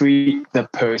treat the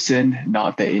person,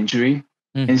 not the injury.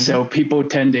 And Mm-hmm. so people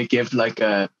tend to give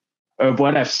or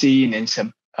what I've seen in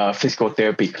some physical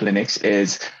therapy clinics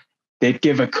is they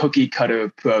give a cookie cutter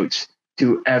approach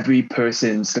to every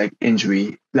person's like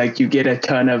injury. Like you get a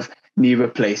ton of knee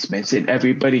replacements and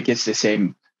everybody gets the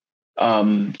same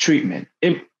treatment.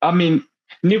 I mean,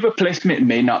 knee replacement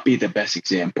may not be the best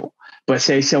example, but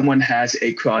say someone has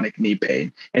a chronic knee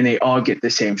pain and they all get the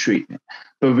same treatment.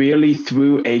 But really,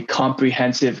 through a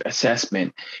comprehensive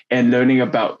assessment and learning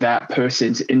about that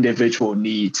person's individual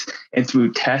needs and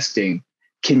through testing,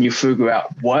 can you figure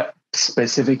out what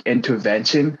specific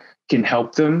intervention can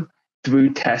help them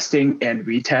through testing and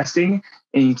retesting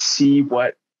and see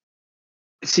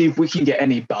if we can get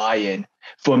any buy-in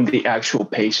from the actual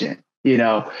patient. You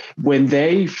know, when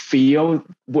they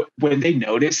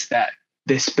notice that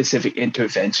this specific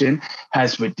intervention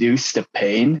has reduced the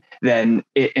pain, then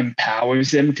it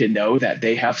empowers them to know that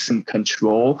they have some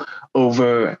control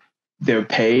over their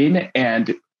pain,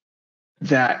 and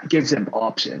that gives them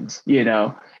options, you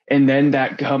know. And then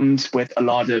that comes with a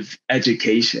lot of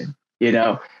education, you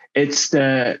know. It's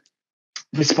the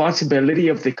responsibility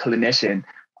of the clinician,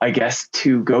 I guess,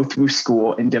 to go through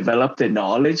school and develop the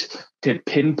knowledge to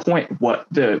pinpoint what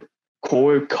the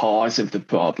core cause of the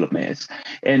problem is.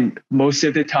 And most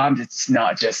of the time, it's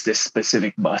not just this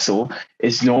specific muscle,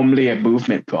 it's normally a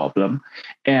movement problem.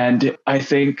 And I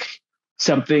think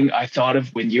something I thought of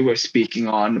when you were speaking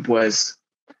on was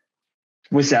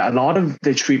that a lot of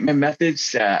the treatment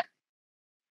methods that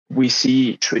we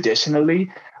see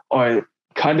traditionally are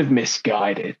kind of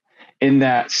misguided in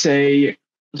that, say,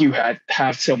 you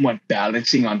have someone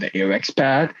balancing on the Arex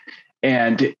pad,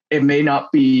 and it may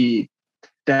not be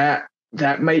that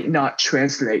might not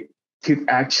translate to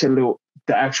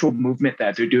the actual movement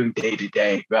that they're doing day to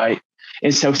day, right?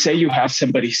 And so say you have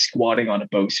somebody squatting on a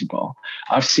Bosu ball.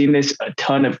 I've seen this a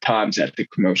ton of times at the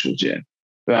commercial gym,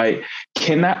 right?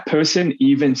 Can that person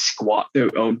even squat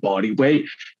their own body weight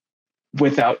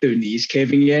without their knees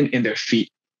caving in and their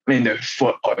feet and their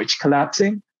foot arch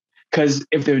collapsing? Because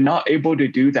if they're not able to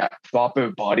do that proper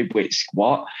body weight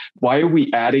squat, why are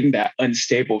we adding that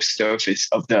unstable surface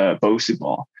of the Bosu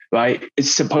ball, right?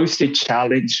 It's supposed to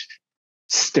challenge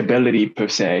stability per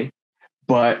se,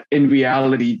 but in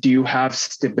reality, do you have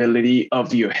stability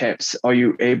of your hips? Are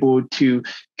you able to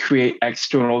create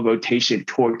external rotation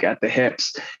torque at the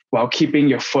hips while keeping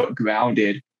your foot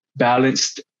grounded,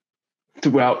 balanced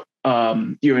throughout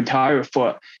your entire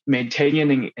foot,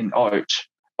 maintaining an arch?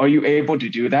 Are you able to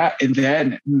do that? And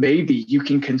then maybe you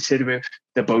can consider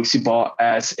the Bosu ball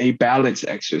as a balance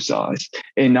exercise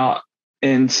and not.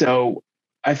 And so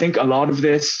I think a lot of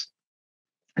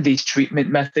these treatment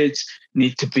methods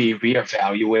need to be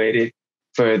reevaluated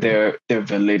for their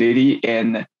validity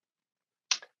and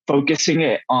focusing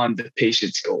it on the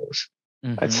patient's goals,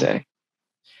 I'd Mm-hmm. say.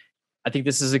 I think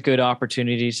this is a good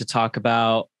opportunity to talk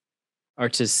about or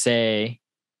to say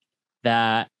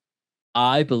that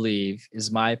I believe,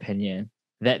 is my opinion,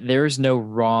 that there is no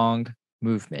wrong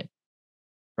movement,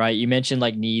 right? You mentioned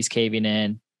like knees caving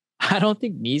in. I don't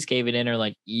think knees caving in are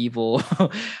like evil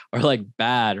or like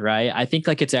bad, right? I think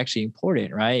like it's actually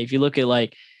important, right? If you look at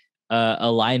like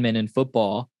a lineman in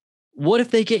football, what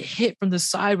if they get hit from the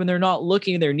side when they're not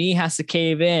looking, their knee has to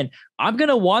cave in? I'm going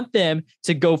to want them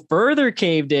to go further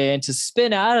caved in to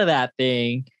spin out of that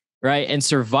thing, right? And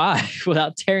survive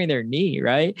without tearing their knee,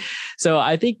 right? So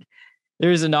I think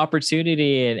there's an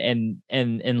opportunity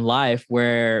in life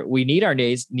where we need our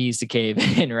knees to cave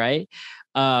in, right?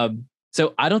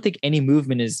 So I don't think any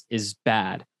movement is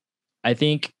bad. I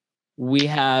think we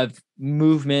have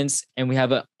movements and we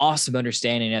have an awesome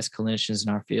understanding as clinicians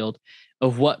in our field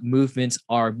of what movements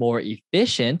are more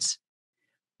efficient,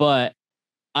 but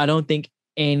I don't think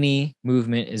any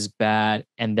movement is bad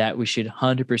and that we should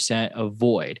 100%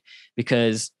 avoid,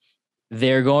 because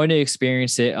they're going to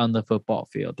experience it on the football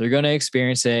field. They're going to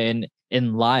experience it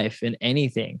in life, in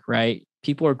anything, right?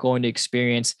 people are going to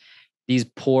experience these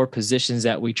poor positions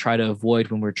that we try to avoid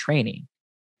when we're training.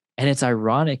 And it's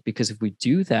ironic because if we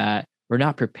do that, we're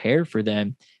not prepared for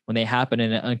them when they happen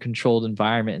in an uncontrolled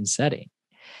environment and setting.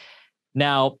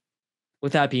 Now,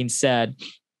 with that being said,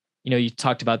 you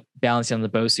talked about balancing on the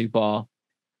Bosu ball.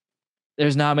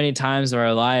 There's not many times in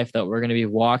our life that we're going to be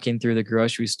walking through the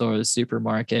grocery store or the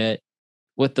supermarket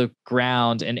with the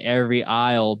ground and every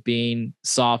aisle being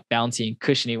soft, bouncy, and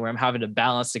cushiony, where I'm having to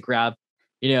balance to grab,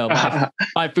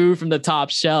 my food from the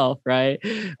top shelf, right?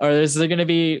 Or there's going to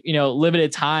be,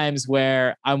 limited times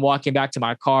where I'm walking back to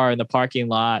my car in the parking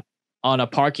lot on a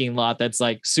parking lot that's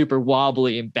like super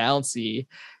wobbly and bouncy.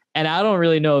 And I don't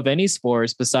really know of any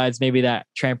sports besides maybe that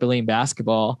trampoline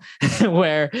basketball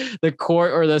where the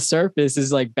court or the surface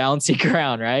is like bouncy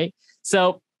ground, right?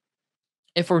 So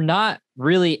if we're not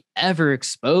really ever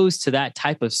exposed to that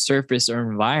type of surface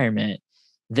or environment,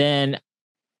 then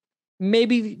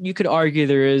maybe you could argue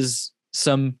there is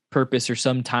some purpose or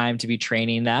some time to be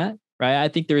training that, right? I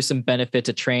think there is some benefit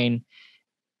to train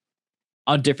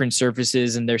on different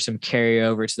surfaces and there's some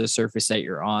carryover to the surface that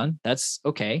you're on. That's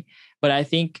okay. But I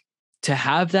think to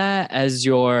have that as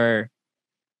your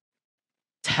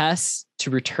test to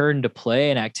return to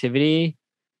play and activity,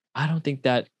 I think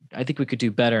we could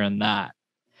do better on that.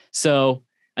 So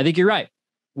I think you're right.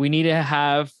 We need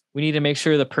to make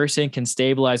sure the person can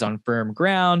stabilize on firm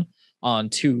ground on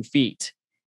 2 feet.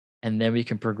 And then we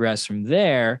can progress from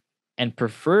there. And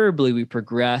preferably we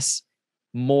progress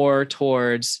more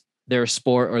towards their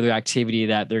sport or their activity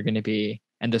that they're going to be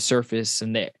and the surface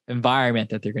and the environment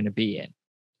that they're going to be in.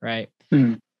 Right.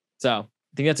 Mm. So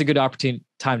I think that's a good opportunity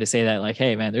time to say that, like,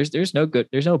 hey man, there's no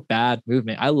bad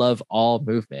movement. I love all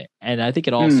movement. And I think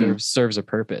it all serves a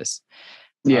purpose.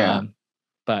 Yeah.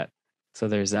 But so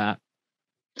there's that.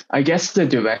 I guess the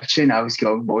direction I was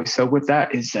going more so with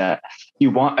that is that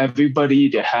you want them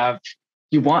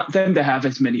to have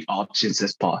as many options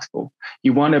as possible.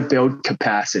 You want to build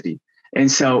capacity.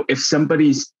 And so if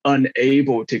somebody's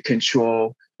unable to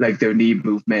control like their knee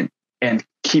movement and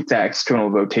keep that external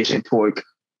rotation torque,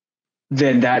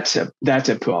 then that's a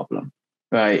problem,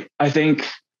 right? I think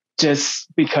just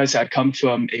because I come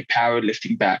from a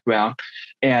powerlifting background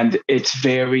and it's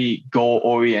very goal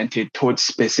oriented towards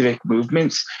specific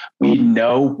movements, we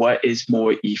know what is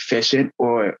more efficient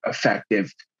or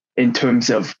effective in terms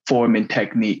of form and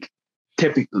technique,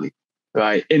 typically,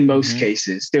 right? In most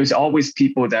cases, there's always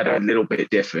people that are a little bit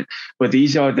different, but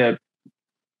these are the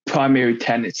primary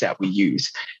tenets that we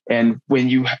use. And when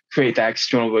you create that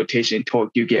external rotation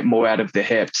torque, you get more out of the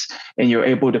hips and you're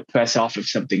able to press off of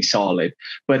something solid.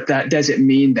 But that doesn't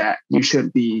mean that you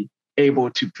shouldn't be able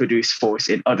to produce force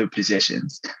in other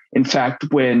positions. In fact,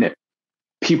 when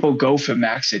people go for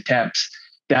max attempts,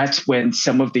 that's when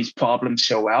some of these problems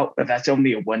show out, but that's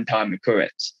only a one-time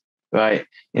occurrence, right?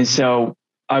 And so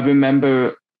I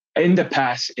remember in the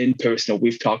past, in personal,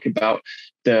 we've talked about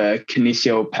the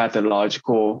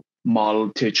kinesiopathological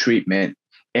model to treatment.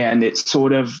 And it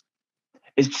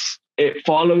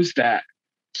follows that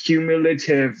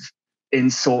cumulative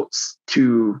insults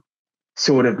to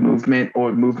sort of movement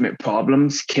or movement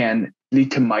problems can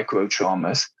lead to micro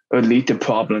traumas or lead to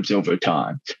problems over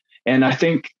time. And I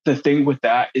think the thing with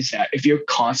that is that if you're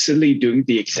constantly doing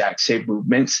the exact same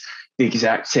movements, the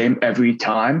exact same every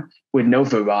time with no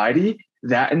variety,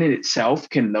 that in itself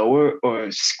can lower or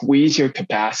squeeze your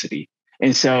capacity.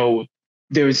 And so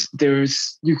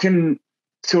you can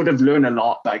sort of learn a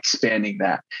lot by expanding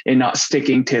that and not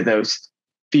sticking to those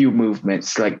few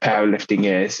movements like powerlifting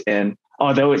is. And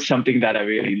although it's something that I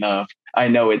really love, I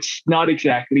know it's not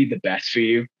exactly the best for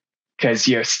you because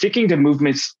you're sticking to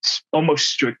movements almost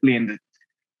strictly in the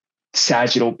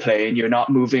sagittal plane. You're not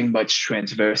moving much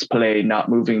transverse plane, not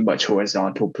moving much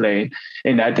horizontal plane.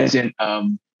 And that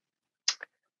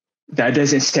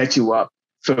doesn't set you up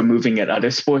for moving at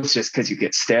other sports just because you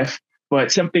get stiff,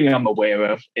 but something I'm aware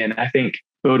of. And I think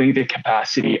building the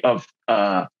capacity of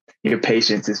your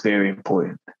patients is very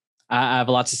important. I have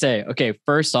a lot to say. Okay,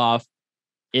 first off,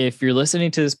 if you're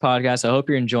listening to this podcast, I hope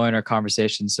you're enjoying our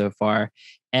conversation so far.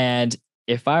 And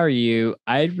if I were you,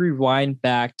 I'd rewind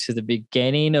back to the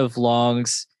beginning of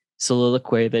Long's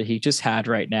soliloquy that he just had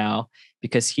right now,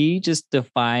 because he just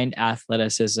defined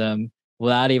athleticism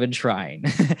without even trying.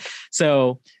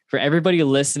 So for everybody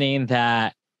listening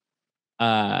that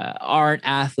aren't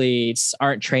athletes,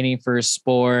 aren't training for a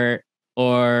sport,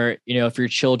 or, if your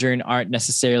children aren't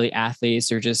necessarily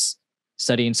athletes or just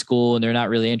studying school and they're not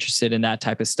really interested in that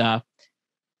type of stuff,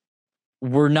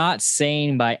 we're not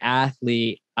saying by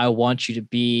athlete, I want you to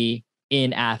be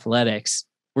in athletics.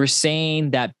 We're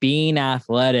saying that being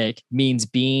athletic means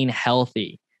being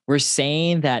healthy. we're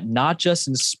saying that not just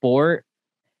in sport,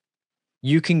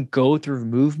 you can go through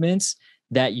movements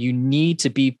that you need to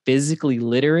be physically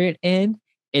literate in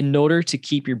order to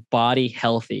keep your body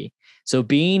healthy. So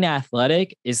being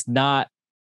athletic is not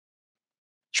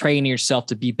training yourself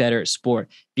to be better at sport.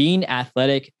 Being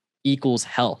athletic equals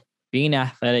health. Being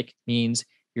athletic means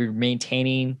you're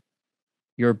maintaining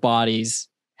your body's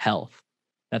health.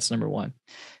 That's number one.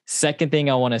 Second thing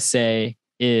I want to say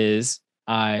is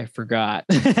I forgot.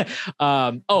 Here's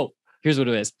what it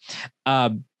is.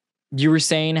 You were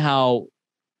saying how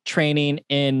training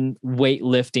in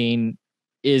weightlifting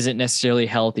isn't necessarily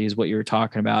healthy is what you were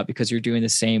talking about because you're doing the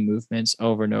same movements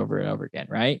over and over and over again,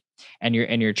 right? And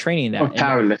you're training that. Or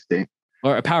powerlifting.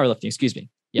 Or powerlifting, excuse me.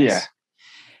 Yes. Yeah.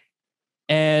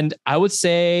 And I would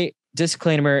say,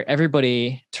 disclaimer,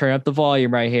 everybody turn up the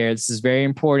volume right here. This is very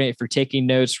important. If you're taking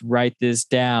notes, write this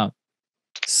down.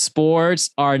 Sports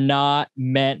are not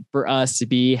meant for us to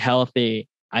be healthy.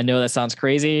 I know that sounds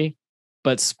crazy,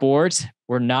 but sports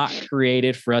were not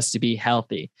created for us to be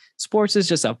healthy. Sports is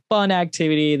just a fun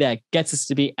activity that gets us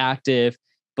to be active,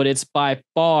 but it's by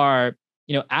far,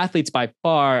 athletes by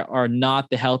far are not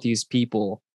the healthiest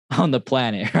people on the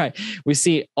planet, right? We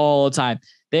see it all the time.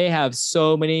 They have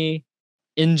so many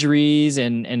injuries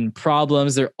and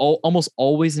problems. They're almost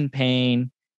always in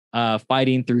pain,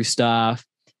 fighting through stuff.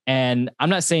 And I'm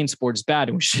not saying sports bad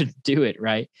and we shouldn't do it,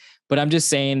 right? But I'm just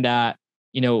saying that,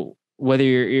 whether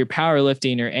you're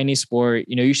powerlifting or any sport,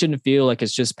 you shouldn't feel like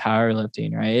it's just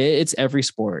powerlifting, right? It's every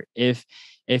sport. If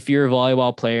you're a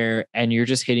volleyball player and you're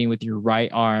just hitting with your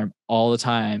right arm all the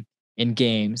time in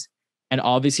games, and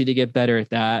obviously to get better at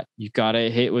that, you've got to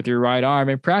hit with your right arm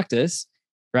in practice,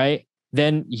 right?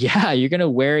 Then yeah, you're going to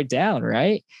wear it down,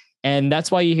 right? And that's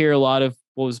why you hear a lot of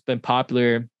what has been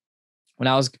popular when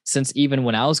I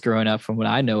was growing up, from what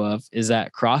I know of, is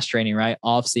that cross training, right?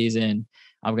 Off season,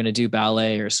 I'm going to do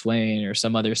ballet or swimming or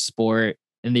some other sport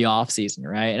in the off season,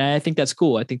 right? And I think that's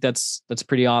cool. I think that's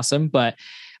pretty awesome. But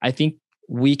I think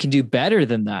we can do better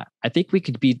than that. I think we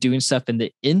could be doing stuff in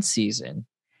the in season,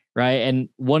 right? And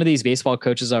one of these baseball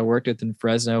coaches I worked with in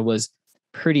Fresno was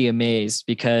pretty amazed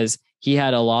because he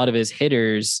had a lot of his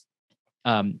hitters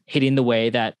hitting the way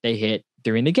that they hit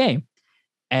during the game.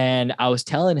 And I was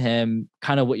telling him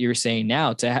kind of what you're saying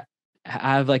now, to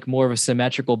have like more of a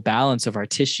symmetrical balance of our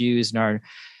tissues and our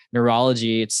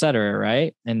neurology, et cetera,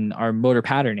 right? And our motor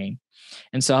patterning.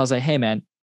 And so I was like, hey man,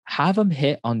 have them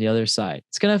hit on the other side.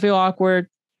 It's going to feel awkward.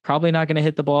 Probably not going to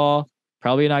hit the ball.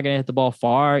 Probably not going to hit the ball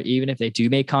far, even if they do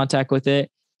make contact with it,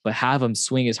 but have them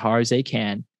swing as hard as they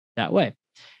can that way.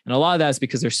 And a lot of that is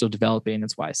because they're still developing.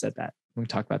 That's why I said that. We can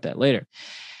talk about that later.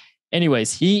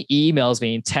 Anyways, he emails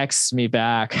me and texts me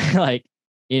back like,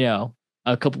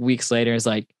 a couple weeks later. It's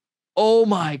like, oh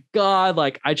my God,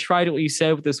 like I tried what you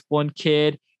said with this one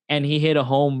kid and he hit a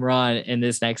home run in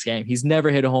this next game. He's never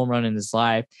hit a home run in his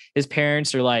life. His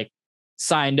parents are like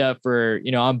signed up for,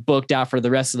 I'm booked out for the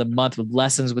rest of the month with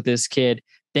lessons with this kid.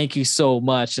 Thank you so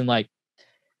much. And like,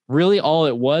 really all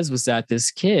it was that this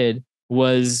kid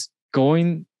was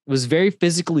very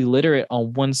physically literate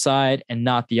on one side and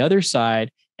not the other side,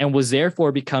 and was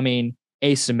therefore becoming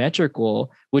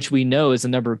asymmetrical, which we know is the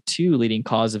number 2 leading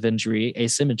cause of injury,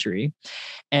 asymmetry,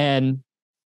 and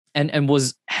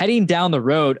was heading down the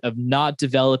road of not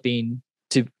developing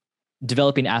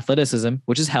athleticism,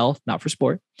 which is health, not for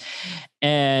sport.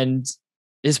 And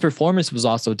his performance was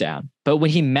also down. But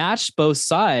when he matched both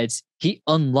sides, he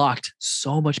unlocked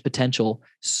so much potential,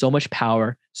 so much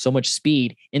power, so much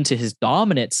speed into his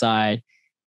dominant side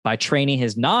by training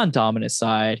his non-dominant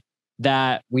side,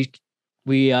 that we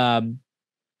kind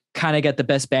of get the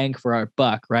best bang for our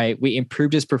buck, right? We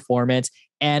improved his performance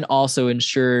and also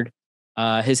ensured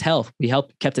his health. We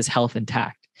kept his health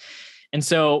intact. And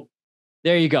so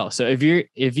there you go. So if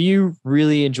you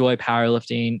really enjoy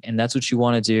powerlifting and that's what you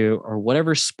want to do, or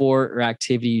whatever sport or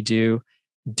activity you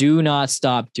do not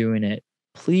stop doing it.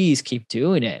 Please keep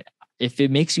doing it. If it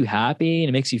makes you happy and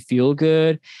it makes you feel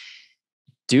good,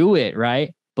 do it,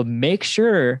 right? But make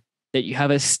sure that you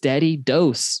have a steady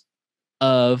dose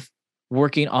of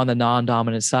working on the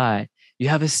non-dominant side. You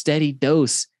have a steady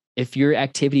dose. If your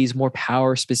activity is more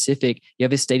power specific, you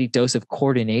have a steady dose of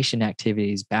coordination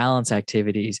activities, balance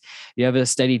activities. You have a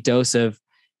steady dose of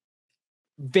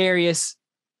various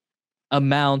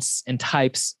amounts and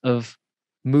types of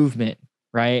movement,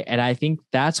 right? And I think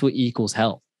that's what equals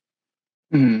health.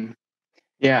 Mm.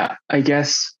 Yeah, I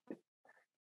guess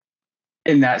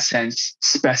in that sense,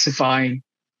 specifying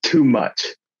too much,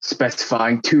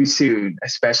 specifying too soon,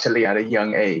 especially at a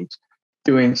young age,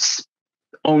 doing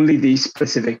only these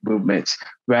specific movements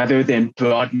rather than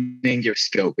broadening your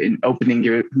scope and opening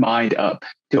your mind up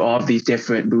to all of these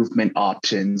different movement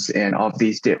options and all of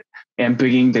these and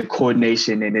bringing the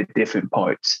coordination into different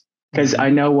parts. Because I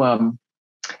know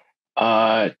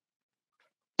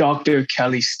Dr.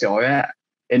 Kelly Storatt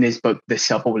in his book The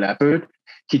Supple Leopard,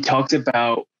 he talks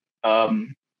about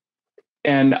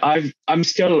and I'm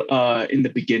still in the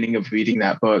beginning of reading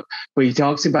that book, but he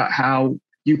talks about how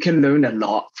you can learn a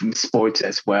lot from sports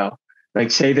as well. Like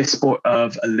say the sport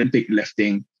of Olympic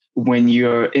lifting, when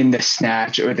you're in the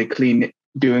snatch or the clean,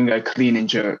 doing a clean and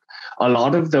jerk, a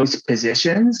lot of those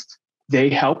positions, they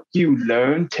help you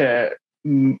learn to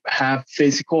have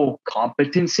physical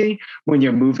competency when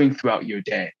you're moving throughout your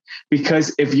day.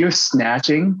 Because if you're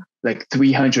snatching like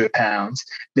 300 pounds,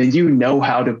 then you know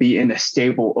how to be in a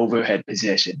stable overhead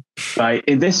position, right?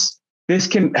 And this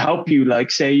can help you,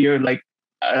 like say you're like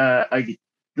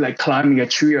climbing a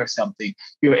tree or something.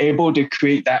 You're able to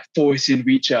create that force and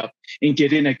reach up and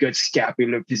get in a good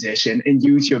scapular position and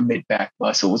use your mid-back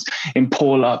muscles and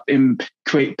pull up and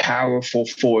create powerful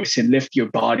force and lift your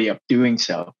body up doing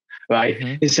so, right?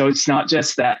 And so it's not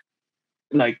just that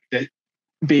like the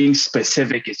being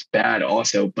specific is bad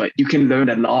also, but you can learn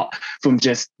a lot from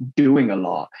just doing a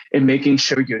lot and making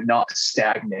sure you're not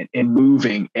stagnant and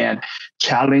moving and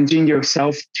challenging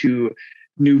yourself to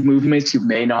new movements you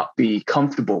may not be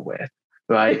comfortable with,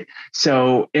 right?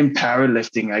 So in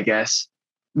powerlifting, I guess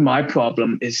my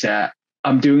problem is that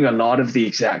I'm doing a lot of the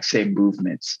exact same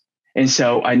movements. And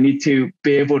so I need to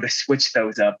be able to switch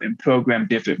those up and program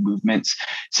different movements,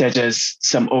 such as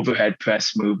some overhead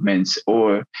press movements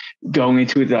or going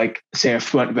into like, say, a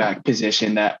front rack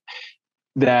position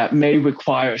that may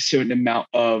require a certain amount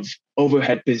of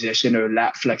overhead position or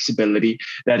lat flexibility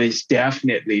that is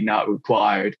definitely not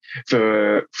required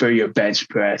for your bench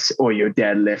press or your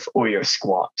deadlift or your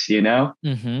squats, you know?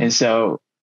 And so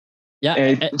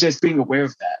just being aware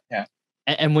of that. Yeah.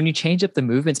 And when you change up the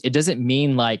movements, it doesn't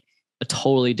mean like a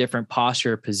totally different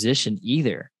posture or position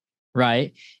either,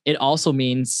 right? It also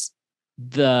means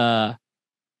the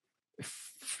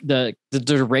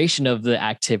duration of the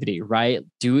activity, right?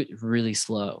 Do it really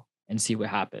slow and see what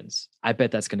happens. I bet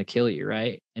that's going to kill you,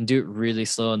 right? And do it really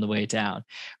slow on the way down,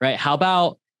 right? How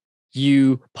about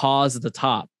you pause at the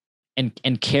top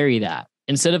and carry that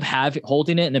instead of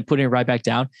holding it and then putting it right back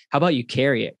down? How about you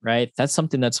carry it, right? That's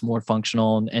something that's more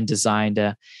functional and designed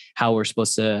to how we're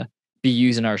supposed to be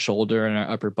using our shoulder and our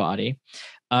upper body.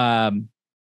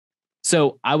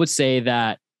 So I would say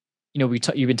that, you know,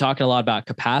 you've been talking a lot about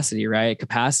capacity, right?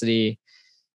 Capacity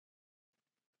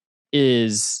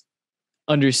is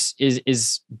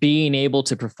being able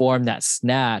to perform that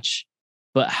snatch,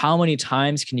 but how many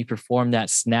times can you perform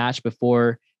that snatch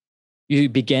before you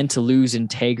begin to lose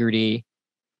integrity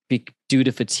due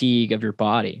to fatigue of your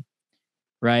body,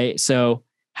 right? So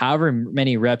however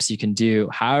many reps you can do,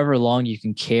 however long you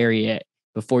can carry it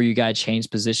before you got to change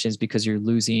positions because you're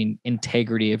losing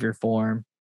integrity of your form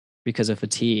because of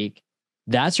fatigue,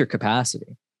 that's your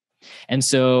capacity. And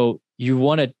so you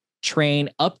want to train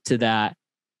up to that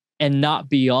and not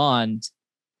beyond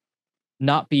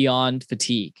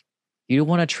fatigue. You don't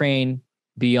want to train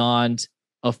beyond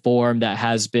a form that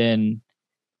has been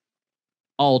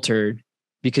altered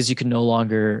because you can no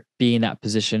longer be in that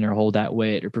position or hold that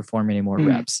weight or perform any more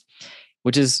reps,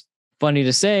 which is funny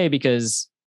to say because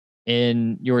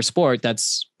in your sport,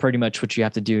 that's pretty much what you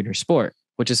have to do in your sport,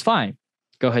 which is fine.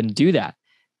 Go ahead and do that.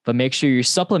 But make sure you're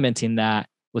supplementing that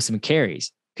with some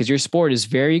carries because your sport is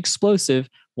very explosive,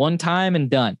 one time and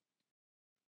done,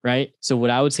 right? So what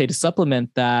I would say to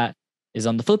supplement that is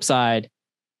on the flip side,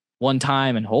 one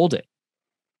time and hold it.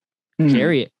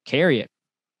 Carry it,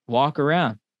 walk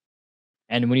around.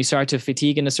 And when you start to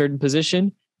fatigue in a certain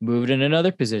position, move it in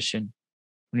another position.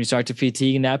 When you start to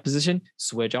fatigue in that position,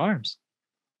 switch arms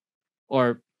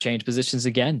or change positions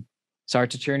again. Start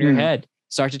to turn your head,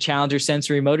 start to challenge your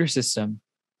sensory motor system.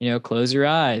 You know, close your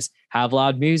eyes, have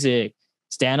loud music,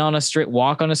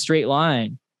 walk on a straight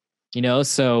line, you know?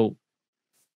 So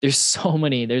there's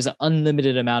an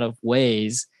unlimited amount of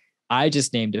ways. I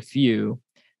just named a few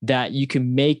that you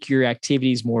can make your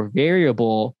activities more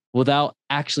variable without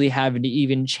actually having to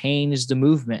even change the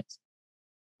movement.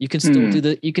 You can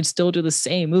still do the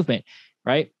same movement,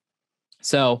 right?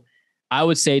 So I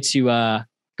would say to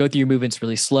go through your movements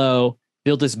really slow,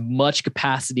 build as much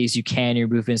capacity as you can in your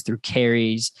movements through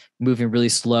carries, moving really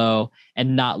slow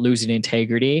and not losing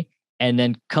integrity. And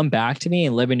then come back to me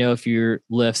and let me know if your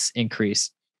lifts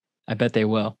increase. I bet they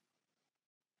will.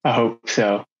 I hope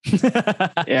so.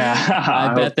 Yeah.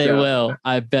 I bet they will.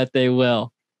 I bet they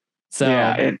will. So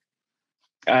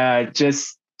yeah,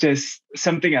 just just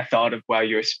something I thought of while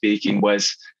you were speaking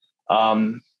was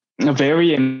a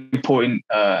very important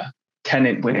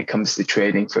tenet when it comes to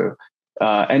training for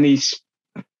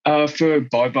for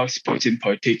barbell sports in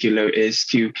particular is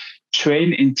to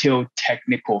train until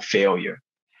technical failure.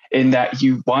 In that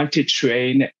you want to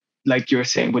train, like you're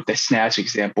saying with the snatch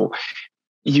example,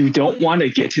 you don't want to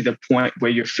get to the point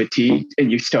where you're fatigued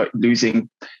and you start losing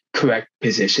correct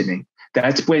positioning.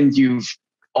 That's when you've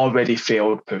already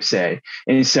failed per se.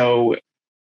 And so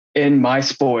in my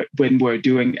sport, when we're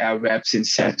doing our reps and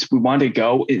sets, we want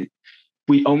to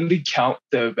we only count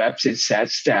the reps and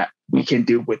sets that we can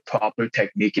do with proper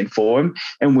technique and form.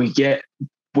 And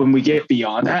when we get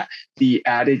beyond that, the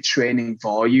added training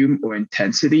volume or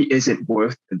intensity isn't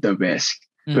worth the risk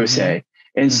per se.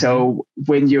 And so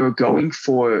when you're going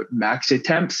for max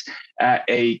attempts at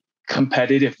a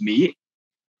competitive meet,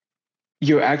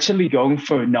 you're actually going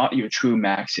for not your true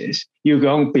maxes. You're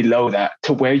going below that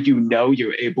to where you know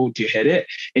you're able to hit it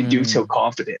and do so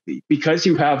confidently. Because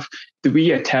you have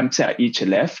 3 attempts at each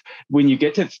lift, when you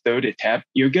get to the 3rd attempt,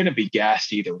 you're going to be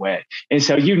gassed either way. And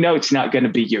so you know it's not going to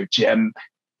be your gym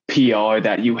PR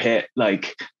that you hit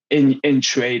like in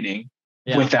training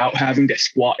without having to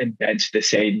squat and bench the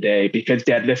same day, because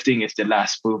deadlifting is the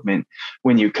last movement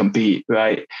when you compete,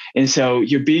 right? And so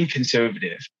you're being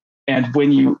conservative. And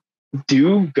when you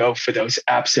do go for those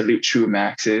absolute true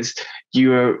maxes,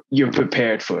 you're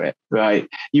prepared for it, right?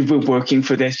 You've been working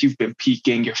for this, you've been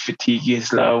peaking, your fatigue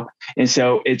is low. And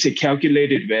so it's a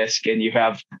calculated risk and you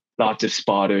have lots of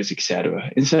spotters,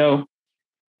 etc. And so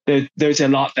there's a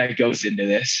lot that goes into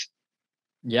this.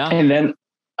 Yeah. And then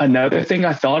another thing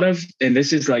I thought of, and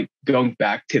this is like going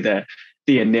back to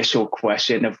the initial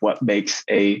question of what makes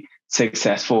a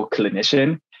successful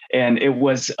clinician. And it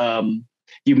was,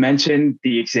 you mentioned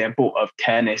the example of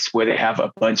tennis where they have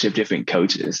a bunch of different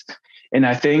coaches. And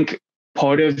I think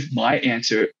part of my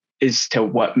answer is to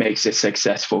what makes a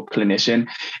successful clinician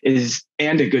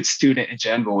and a good student in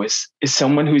general is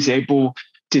someone who's able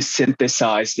to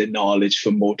synthesize the knowledge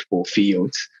from multiple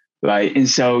fields, right? And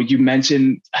so you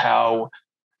mentioned how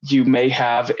you may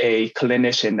have a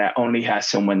clinician that only has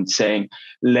someone saying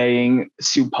laying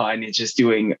supine and just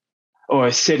doing,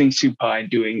 or sitting supine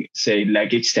doing, say,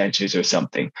 leg extensions or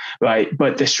something, right?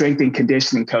 But the strength and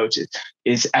conditioning coach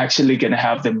is actually going to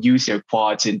have them use their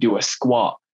quads and do a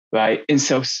squat, right? And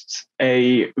so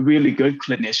a really good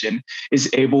clinician is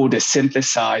able to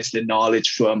synthesize the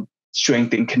knowledge from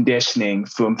strength and conditioning,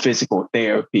 from physical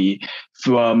therapy,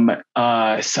 from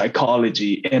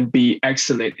psychology, and be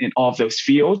excellent in all of those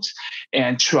fields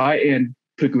and try and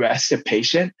progress the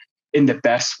patient in the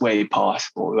best way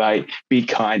possible, right? Be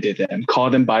kind to them, call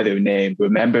them by their name,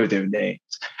 remember their names,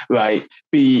 right?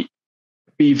 Be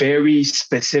very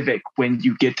specific when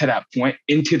you get to that point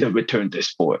into the return to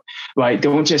sport, right?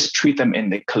 Don't just treat them in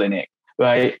the clinic,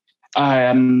 right?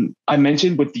 I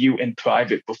mentioned with you in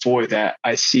private before that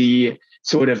I see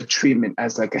sort of treatment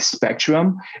as like a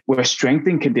spectrum where strength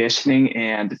and conditioning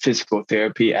and physical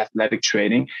therapy, athletic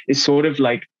training is sort of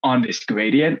like on this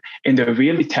gradient, and they're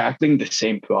really tackling the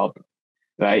same problem,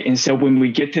 right? And so when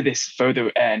we get to this further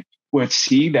end, we'll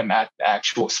see them at the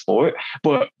actual sport,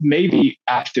 but maybe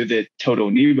after the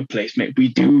total knee replacement, we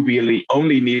do really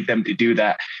only need them to do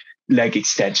that leg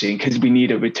extension because we need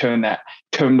to return that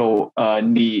terminal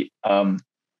knee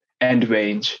end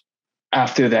range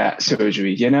after that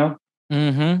surgery, you know?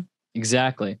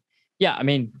 Exactly. Yeah. I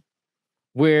mean,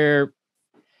 we're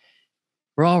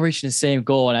all reaching the same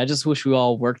goal, and I just wish we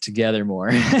all worked together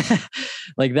more.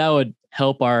 Like that would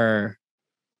help our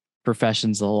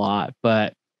professions a lot,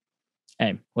 but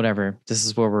hey, whatever. This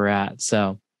is where we're at.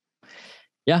 So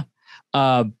yeah.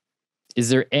 Is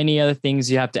there any other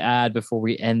things you have to add before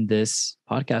we end this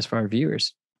podcast for our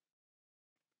viewers?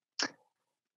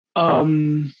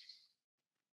 I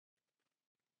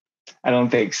don't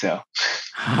think so.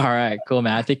 All right, cool,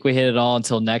 man. I think we hit it all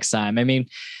until next time. I mean,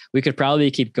 we could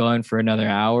probably keep going for another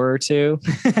hour or two,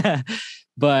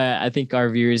 but I think our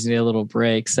viewers need a little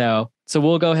break. So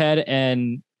we'll go ahead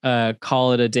and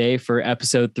call it a day for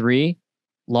episode 3.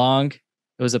 Long.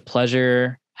 It was a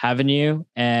pleasure having you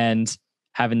and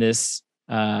having this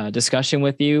discussion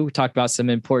with you. We talked about some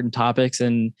important topics,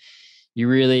 and you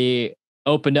really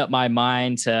opened up my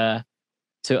mind to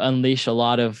unleash a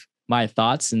lot of my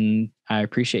thoughts, and I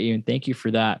appreciate you and thank you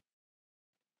for that.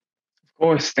 Of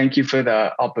course, thank you for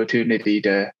the opportunity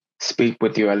to speak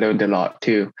with you. I learned a lot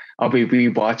too. I'll be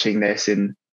rewatching this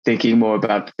and thinking more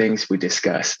about the things we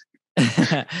discussed.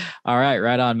 All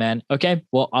right on, man. Okay,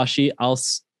 well, I'll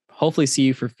hopefully see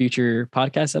you for future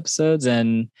podcast episodes,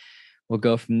 and we'll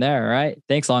go from there. All right,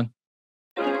 thanks, Long.